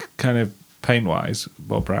black, kind of paint-wise,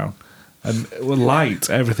 or brown. And with light,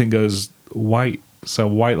 everything goes white. So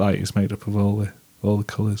white light is made up of all the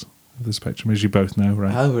colours of the spectrum, as you both know,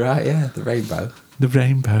 right? Oh, right, yeah, the rainbow. The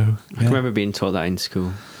rainbow. I can remember being taught that in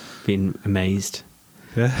school, being amazed.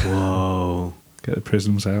 Yeah. Whoa. Get the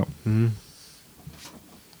prisms out. Mm.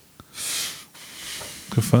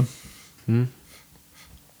 Good fun. Mm.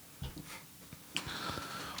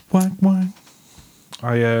 Wang wang.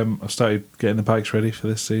 I've started getting the bikes ready for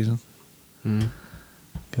this season. Mm.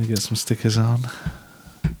 Gonna get some stickers on.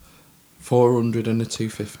 400 and a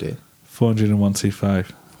 250. 400 and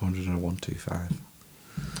 125. 400 and a 125.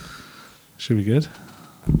 Should be good.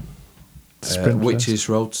 Which is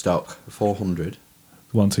road stock? 400.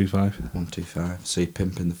 125. 125. So you're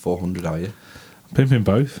pimping the 400, are you? Pimping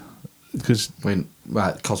both. Because Right,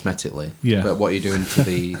 cosmetically. Yeah. But what are you doing to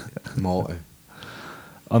the motor?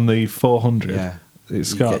 on the 400, Yeah.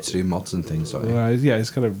 it's You got get to do mods and things, don't you? yeah, it's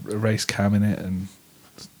got a race cam in it and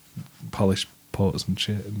polished ports and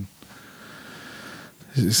shit. And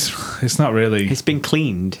it's not really. It's been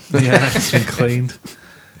cleaned. Yeah, it's been cleaned.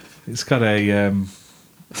 It's got a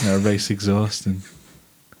race exhaust and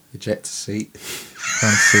Ejector seat.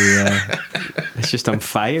 fancy It's just on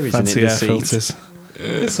fire, isn't fancy it? air The seat? filters.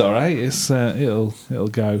 It's all right. It's it'll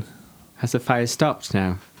go. Has the fire stopped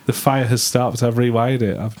now? The fire has stopped. I've rewired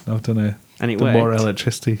it. I've done And it more worked?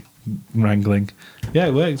 electricity wrangling. Yeah,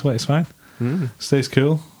 it works. Works fine. Mm. Stays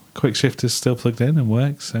cool. Quick shifter's still plugged in and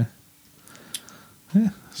works. So yeah,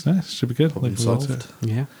 it's nice. Should be good. Problem Looking forward to it. solved.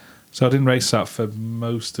 Yeah. So I didn't race that for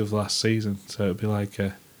most of last season. So it'd be like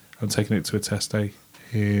I'm taking it to a test day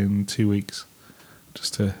in 2 weeks,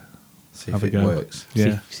 just to See have if a it go. works.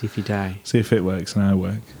 Yeah, See if you die. see if it works and I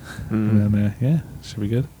work, Mm. and then should be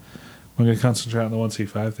good. I'm going to concentrate on the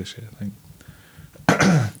 125 this year, I think,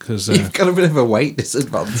 because You've got a bit of a weight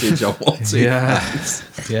disadvantage on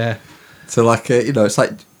 125. yeah. So like, it's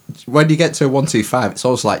like when you get to a 125, it's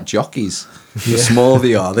almost like jockeys. The smaller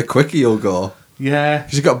they are, the quicker you'll go. Yeah,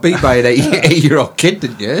 Because you got beat by an 8-year-old kid,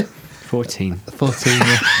 didn't you? 14. 14.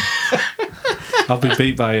 Yeah. I'll be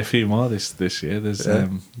beat by a few more this year. There's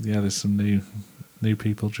there's some new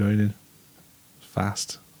people joining.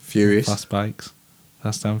 Fast Furious. bikes,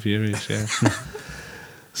 fast and furious. Yeah.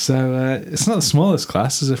 So it's not the smallest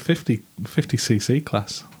class. There's a 50cc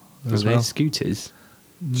class Are as they well. scooters?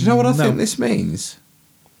 Do you know what I No. think this means?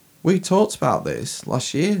 We talked about this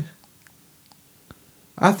last year.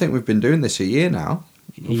 I think we've been doing this a year now.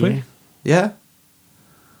 Have we? Yeah. Yeah.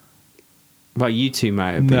 Well, you two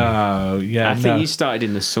might have been. No, yeah, I think you started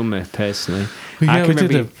in the summer, personally. Well, I yeah, can we did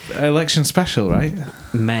remember an election special, right?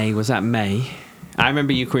 May. Was that May? I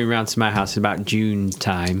remember you coming round to my house about June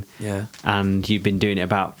time, Yeah. and you've been doing it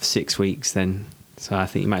about 6 weeks then. So I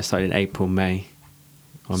think you might have started in April, May.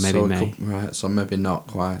 Or maybe So May. Right, so maybe not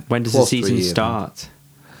quite. When does Close the to a season year then. start?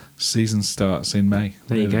 Season starts in May.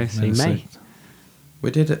 There you go, so in May. 6th. We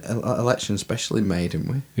did an election special in May,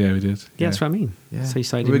 didn't we? Yeah, we did. Yeah, that's what I mean. Yeah. So you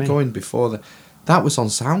started we in were May. going before that. That was on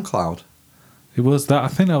SoundCloud. It was that. I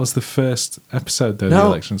think that was the first episode, though, the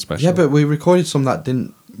election special. Yeah, but we recorded some that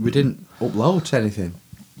we didn't upload to anything.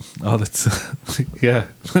 Oh, that's yeah.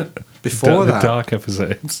 Before the that. dark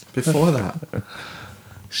episodes. Before that.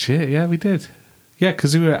 Shit, yeah, we did. Yeah,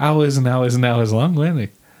 because we were hours and hours and hours long, weren't we?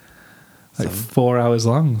 Like 4 hours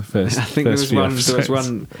long. The first. I think first few there was episodes.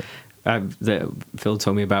 one that Phil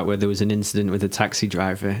told me about, where there was an incident with a taxi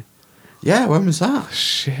driver. Yeah, when was that?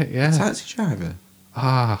 Shit, yeah. Taxi driver.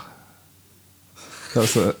 Ah.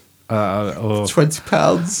 That's a... oh.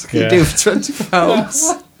 £20. Can Yeah. you do it for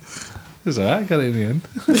 £20? It's alright, I got it in the end.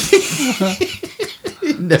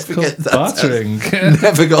 You never get that. Bartering.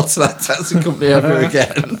 Never got to that taxi company ever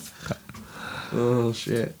again. Oh,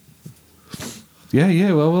 shit. Yeah,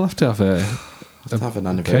 well, we'll have to have Have an cake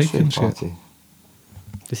anniversary and shit. party.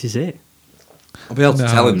 This is it. I'll be able to No,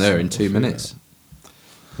 tell him it's there in not 2 for minutes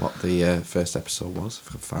what the first episode was. If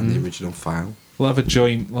I can find the original file. We'll have a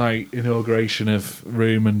joint, inauguration of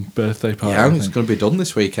room and birthday party. Yeah, I it's think. going to be done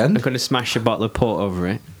this weekend. I'm going to smash a bottle of port over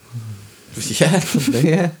it. Yeah,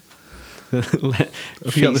 yeah. Have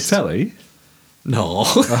you got the telly? No.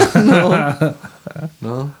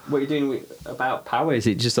 No. What are you doing about power? Is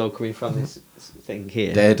it just all coming from this thing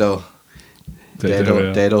here? Dado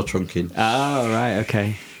trunking Oh, right,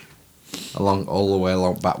 okay. all the way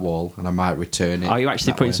along back wall, and I might return it. Are you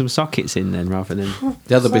actually that putting way. some sockets in then, rather than Yeah,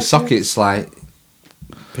 there'll be sockets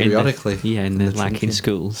periodically. in trunking.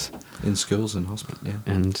 schools In schools and hospital. Yeah.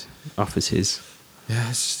 and offices? Yeah,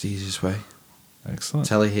 it's just the easiest way. Excellent.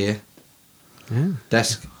 Telly here. Yeah.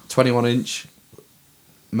 Desk 21-inch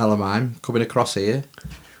melamine coming across here,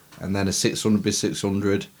 and then a 600 by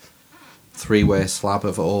 600 3-way slab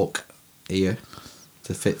of oak here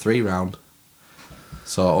to fit 3 round.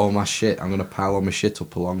 So all my shit, I'm gonna pile all my shit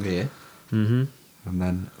up along here, Mm-hmm. and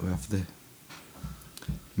then we have the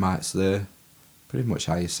mites there. Pretty much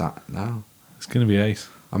how you sat now. It's going to be ace.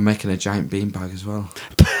 I'm making a giant beanbag as well.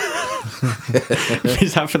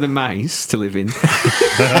 Is that for the mice to live in?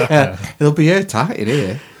 It'll be airtight in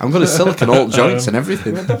here. I'm gonna silicone all joints and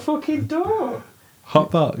everything. the fucking door. Hot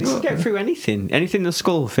box. They can get through anything. Anything the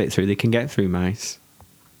skull will fit through, they can get through mice.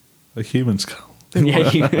 A human skull.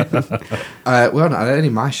 Yeah, We haven't had any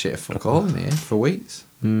my shit fuck all in here for weeks.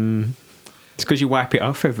 It's because you wipe it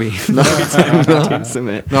off every time you do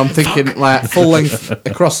something. No, I'm thinking full length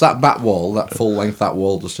across that back wall, that full length that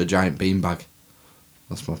wall, just a giant beanbag.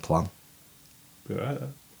 That's my plan. Be right there.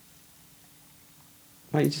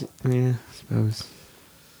 I suppose.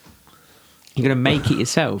 You're going to make it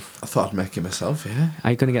yourself? I thought I'd make it myself, yeah.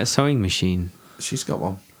 Are you going to get a sewing machine? She's got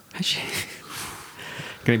one.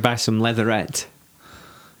 Going to buy some leatherette?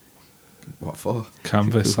 What for?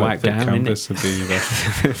 Canvas. Wipe I think down, canvas would be the...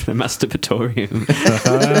 For the masturbatorium.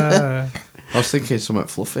 I was thinking something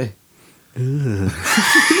fluffy.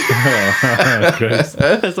 Gross.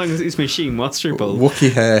 As long as it's machine washable.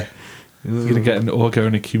 Wookie hair. You're going to get an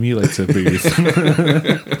orgone accumulator booth.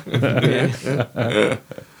 Yeah.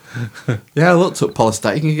 Yeah, I looked up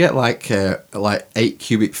polystyrene. You can get like 8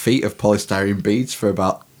 cubic feet of polystyrene beads for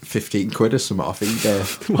about 15 quid or something off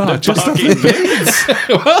eBay. Just have the beads.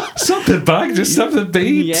 It's not the bag, just have the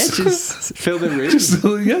beads. Yeah, just fill the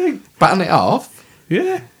room. yeah. Batten it off.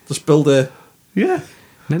 Yeah. Just build a... Yeah.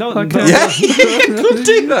 No, no, Like no. Yeah, you could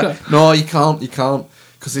do that. No, you can't,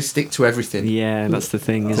 because they stick to everything. Yeah, that's the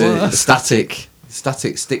thing, isn't The it?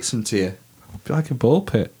 static sticks them to you. Be like a ball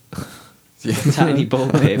pit. Yeah. Tiny ball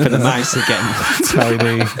pit for the mice again.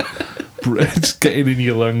 Tiny. Just getting in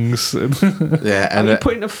your lungs. Yeah, Are and you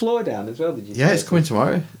putting the floor down as well, did you yeah, say? it's coming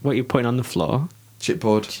tomorrow. What are you putting on the floor?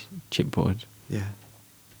 Chipboard. Chipboard. Yeah,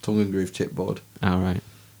 tongue and groove chipboard. All right.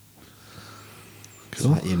 It's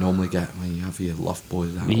like you normally get when you have your loft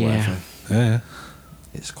boys out or Yeah. whatever. Yeah.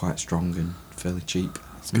 It's quite strong and fairly cheap.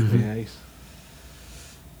 It's going to be ace.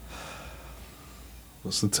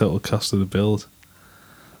 What's the total cost of the build?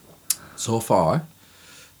 So far,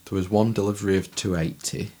 there was one delivery of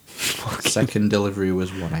 280. Second delivery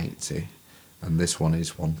was 180, and this one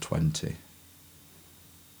is 120.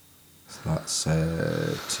 So that's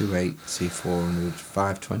 280, 400,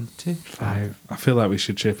 520. I feel like we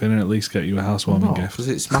should chip in and at least get you a housewarming gift. because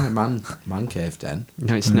it's my man cave den.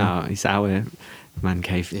 No, it's not. It's our man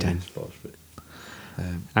cave Yeah, I den. suppose, but,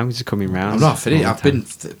 I was just coming round. I'm not finished. all the I've been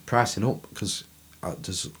time. pricing up because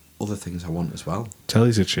there's other things I want as well.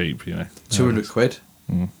 Tellies are cheap, you know. 200 quid.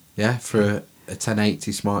 Mm. Yeah, for a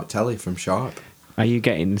 1080 smart telly from Sharp. Are you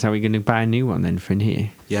getting? So are we going to buy a new one then for in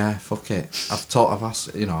here? Yeah, fuck it. I've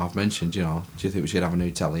asked, I've mentioned, do you think we should have a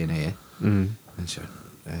new telly in here? Mm. And she went,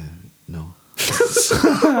 no. So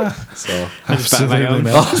I just buy my own.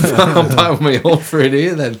 I'll buy my own for in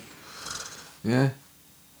here then. Yeah.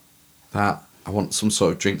 That, I want some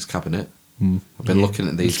sort of drinks cabinet. Mm. I've been looking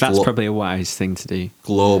at these That's probably a wise thing to do.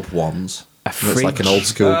 globe ones. A It's like an fridge. old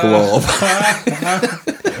school globe.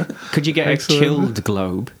 Could you get Excellent. a chilled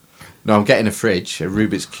globe? No, I'm getting a fridge, a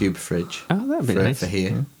Rubik's Cube fridge. Oh, that'd be for, nice. for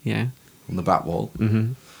here Yeah. on the back wall.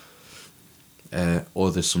 Mm-hmm.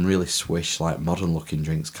 Or there's some really swish, like modern looking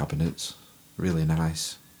drinks cabinets. Really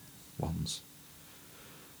nice ones.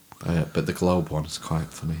 But the globe one is quite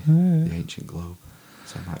funny. Yeah. The ancient globe.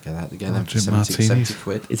 So I might get that again. Oh, For 70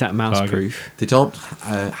 quid. Is that mouse proof? They don't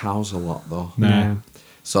house a lot though. No.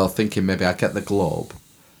 So I'm thinking maybe I get the globe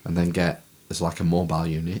and then get as like a mobile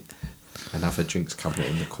unit and have a drinks cabinet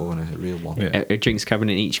in the corner, a real one. Yeah. A drinks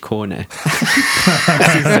cabinet in each corner.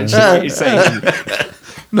 That's essentially what you're saying.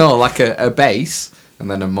 No, like a base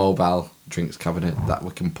and then a mobile drinks cabinet that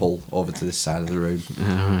we can pull over to this side of the room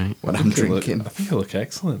when I'm drinking. I think it'll look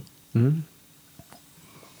excellent. Mm.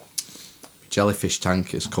 Jellyfish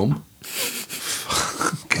tank has come.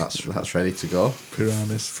 That's ready to go.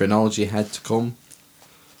 Piranhas. Phrenology head to come.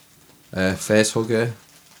 Face hugger.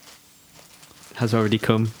 Has already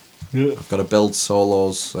come. Yeah. I've got to build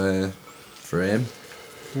Solo's frame.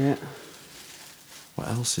 Yeah. What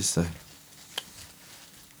else is there?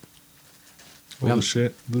 All the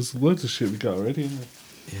shit. There's loads of shit we got already, isn't there?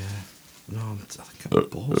 Yeah. No, I think I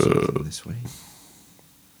bought something this week.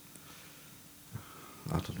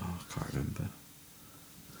 I don't know. I can't remember.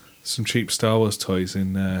 Some cheap Star Wars toys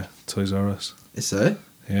in Toys R Us. Is there?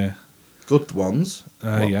 Yeah. Good ones.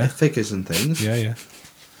 Yeah. Figures and things. Yeah, yeah.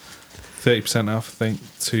 30% off, I think,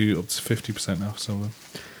 to up to 50% off some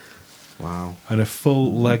of them. Wow. And a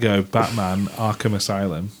full Lego Batman Arkham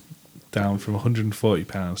Asylum down from £140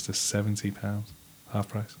 to £70, half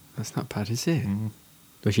price. That's not bad, is it? Mm.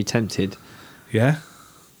 Was you tempted? Yeah,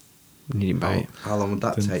 You didn't buy it. How long would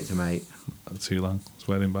that Didn't- take to make? not too long. That's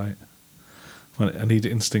why I didn't buy it. Well, I need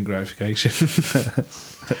instant gratification.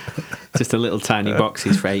 Just a little tiny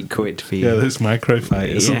boxes for £8 for you. Yeah, this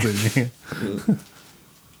microfight or Yeah. something.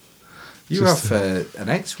 You Just, have an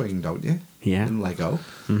X-wing, don't you? Yeah. In Lego.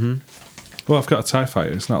 Mm-hmm. Well, I've got a TIE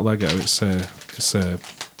fighter. It's not Lego. It's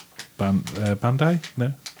Bandai.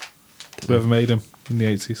 No, whoever made them in the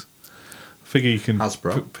 80s. I figure you can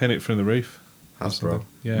Hasbro. pin it from the roof. or Hasbro. something.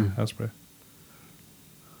 Yeah, Mm. Hasbro.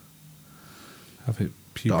 Have it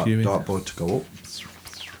pew pewing. Dartboard to go up.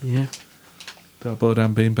 Yeah. Dartboard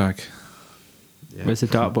and beanbag. Yeah. Where's the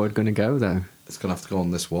dartboard going to go, though? It's going to have to go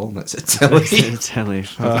on this wall next to telly. Telly.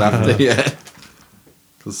 Yeah.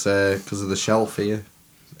 Because of the shelf here,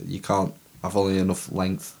 you can't have only enough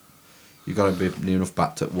length. You've got to be near enough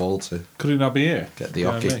back to the wall to Could it not be here? get the You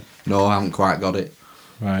know what I hockey. mean? No, I haven't quite got it.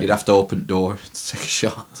 Right. You'd have to open the door to take a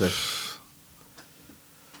shot.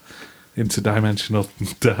 Interdimensional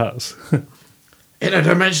darts.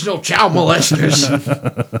 Interdimensional child molesters.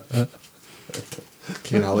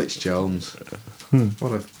 King Alex Jones.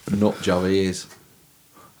 What a nut job he is.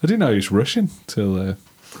 I didn't know he was Russian till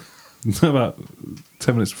about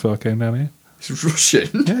 10 minutes before I came down here. He's Russian.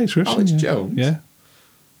 Yeah, he's Russian. Alex yeah. Jones. Yeah.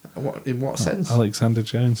 In what sense? Alexander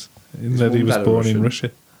Jones. In His that he mum was dad are born in Russian?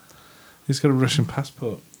 Russia. He's got a Russian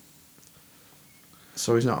passport.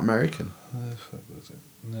 So he's not American.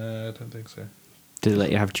 No, I don't think so. Did they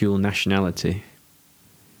let you have dual nationality?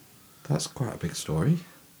 That's quite a big story.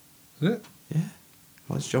 Is it? Yeah.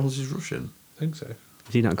 Alex Jones is Russian. I think so.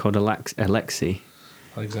 Is he not called Alexei?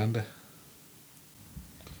 Alexander.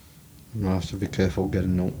 You have to be careful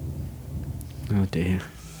getting up. Oh, dear.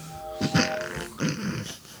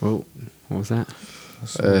 Oh, what was that?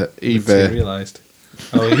 eBay. Realised.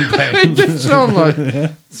 Oh, eBay.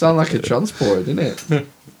 sound like a transport, didn't it?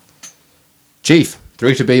 Chief,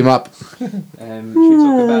 3 to beam up. Should we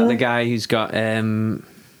talk about the guy who's got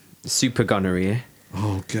super gonorrhea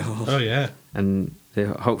Oh God. Oh, yeah. and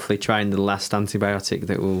they're hopefully trying the last antibiotic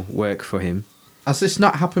that will work for him? Has this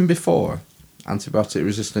not happened before?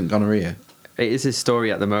 Antibiotic-resistant gonorrhea. It is a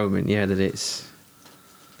story at the moment, yeah, that it's...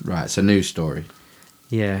 Right, it's a news story.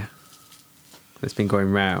 Yeah. It's been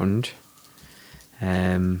going round.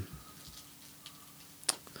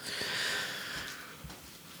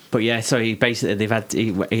 But yeah, so he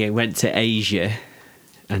went to Asia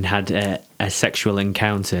and had a sexual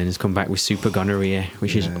encounter and has come back with super gonorrhea,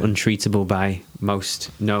 which is untreatable by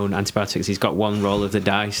most known antibiotics. He's got one roll of the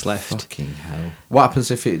dice left. Fucking hell. What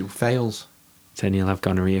happens if it fails? Then he'll have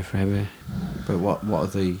gonorrhea forever. But what are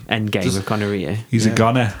the... End game of gonorrhea. He's a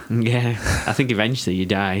goner. Yeah. I think eventually you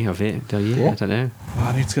die of it, don't you? What? I don't know. Oh,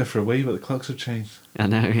 I need to go for a wee, but the clocks have changed. I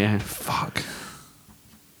know, yeah. Fuck.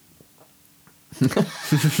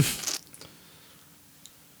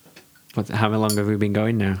 How long have we been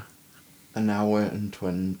going now? An hour and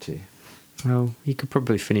 20. Well, you could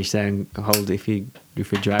probably finish there and hold it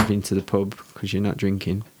if we're driving to the pub because you're not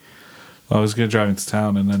drinking. Well, I was going to drive into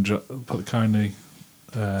town and then put the car in the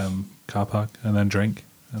car park and then drink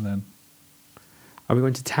and then... Are we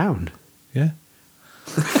going to town? Yeah.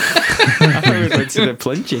 I thought we were going to the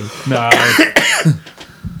plunging. No.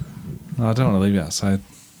 I don't want to leave it outside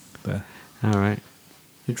there. All right.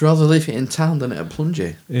 You'd rather leave it in town than at a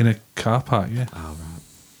plungy? In a car park, yeah. Oh,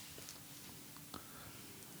 right.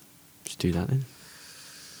 Just do that then.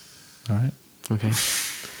 All right. Okay.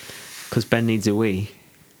 Because Ben needs a wee.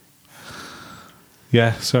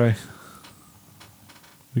 Yeah, sorry.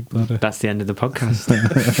 Big bladder. That's the end of the podcast.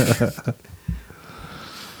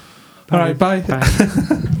 All right, bye.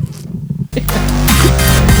 Bye.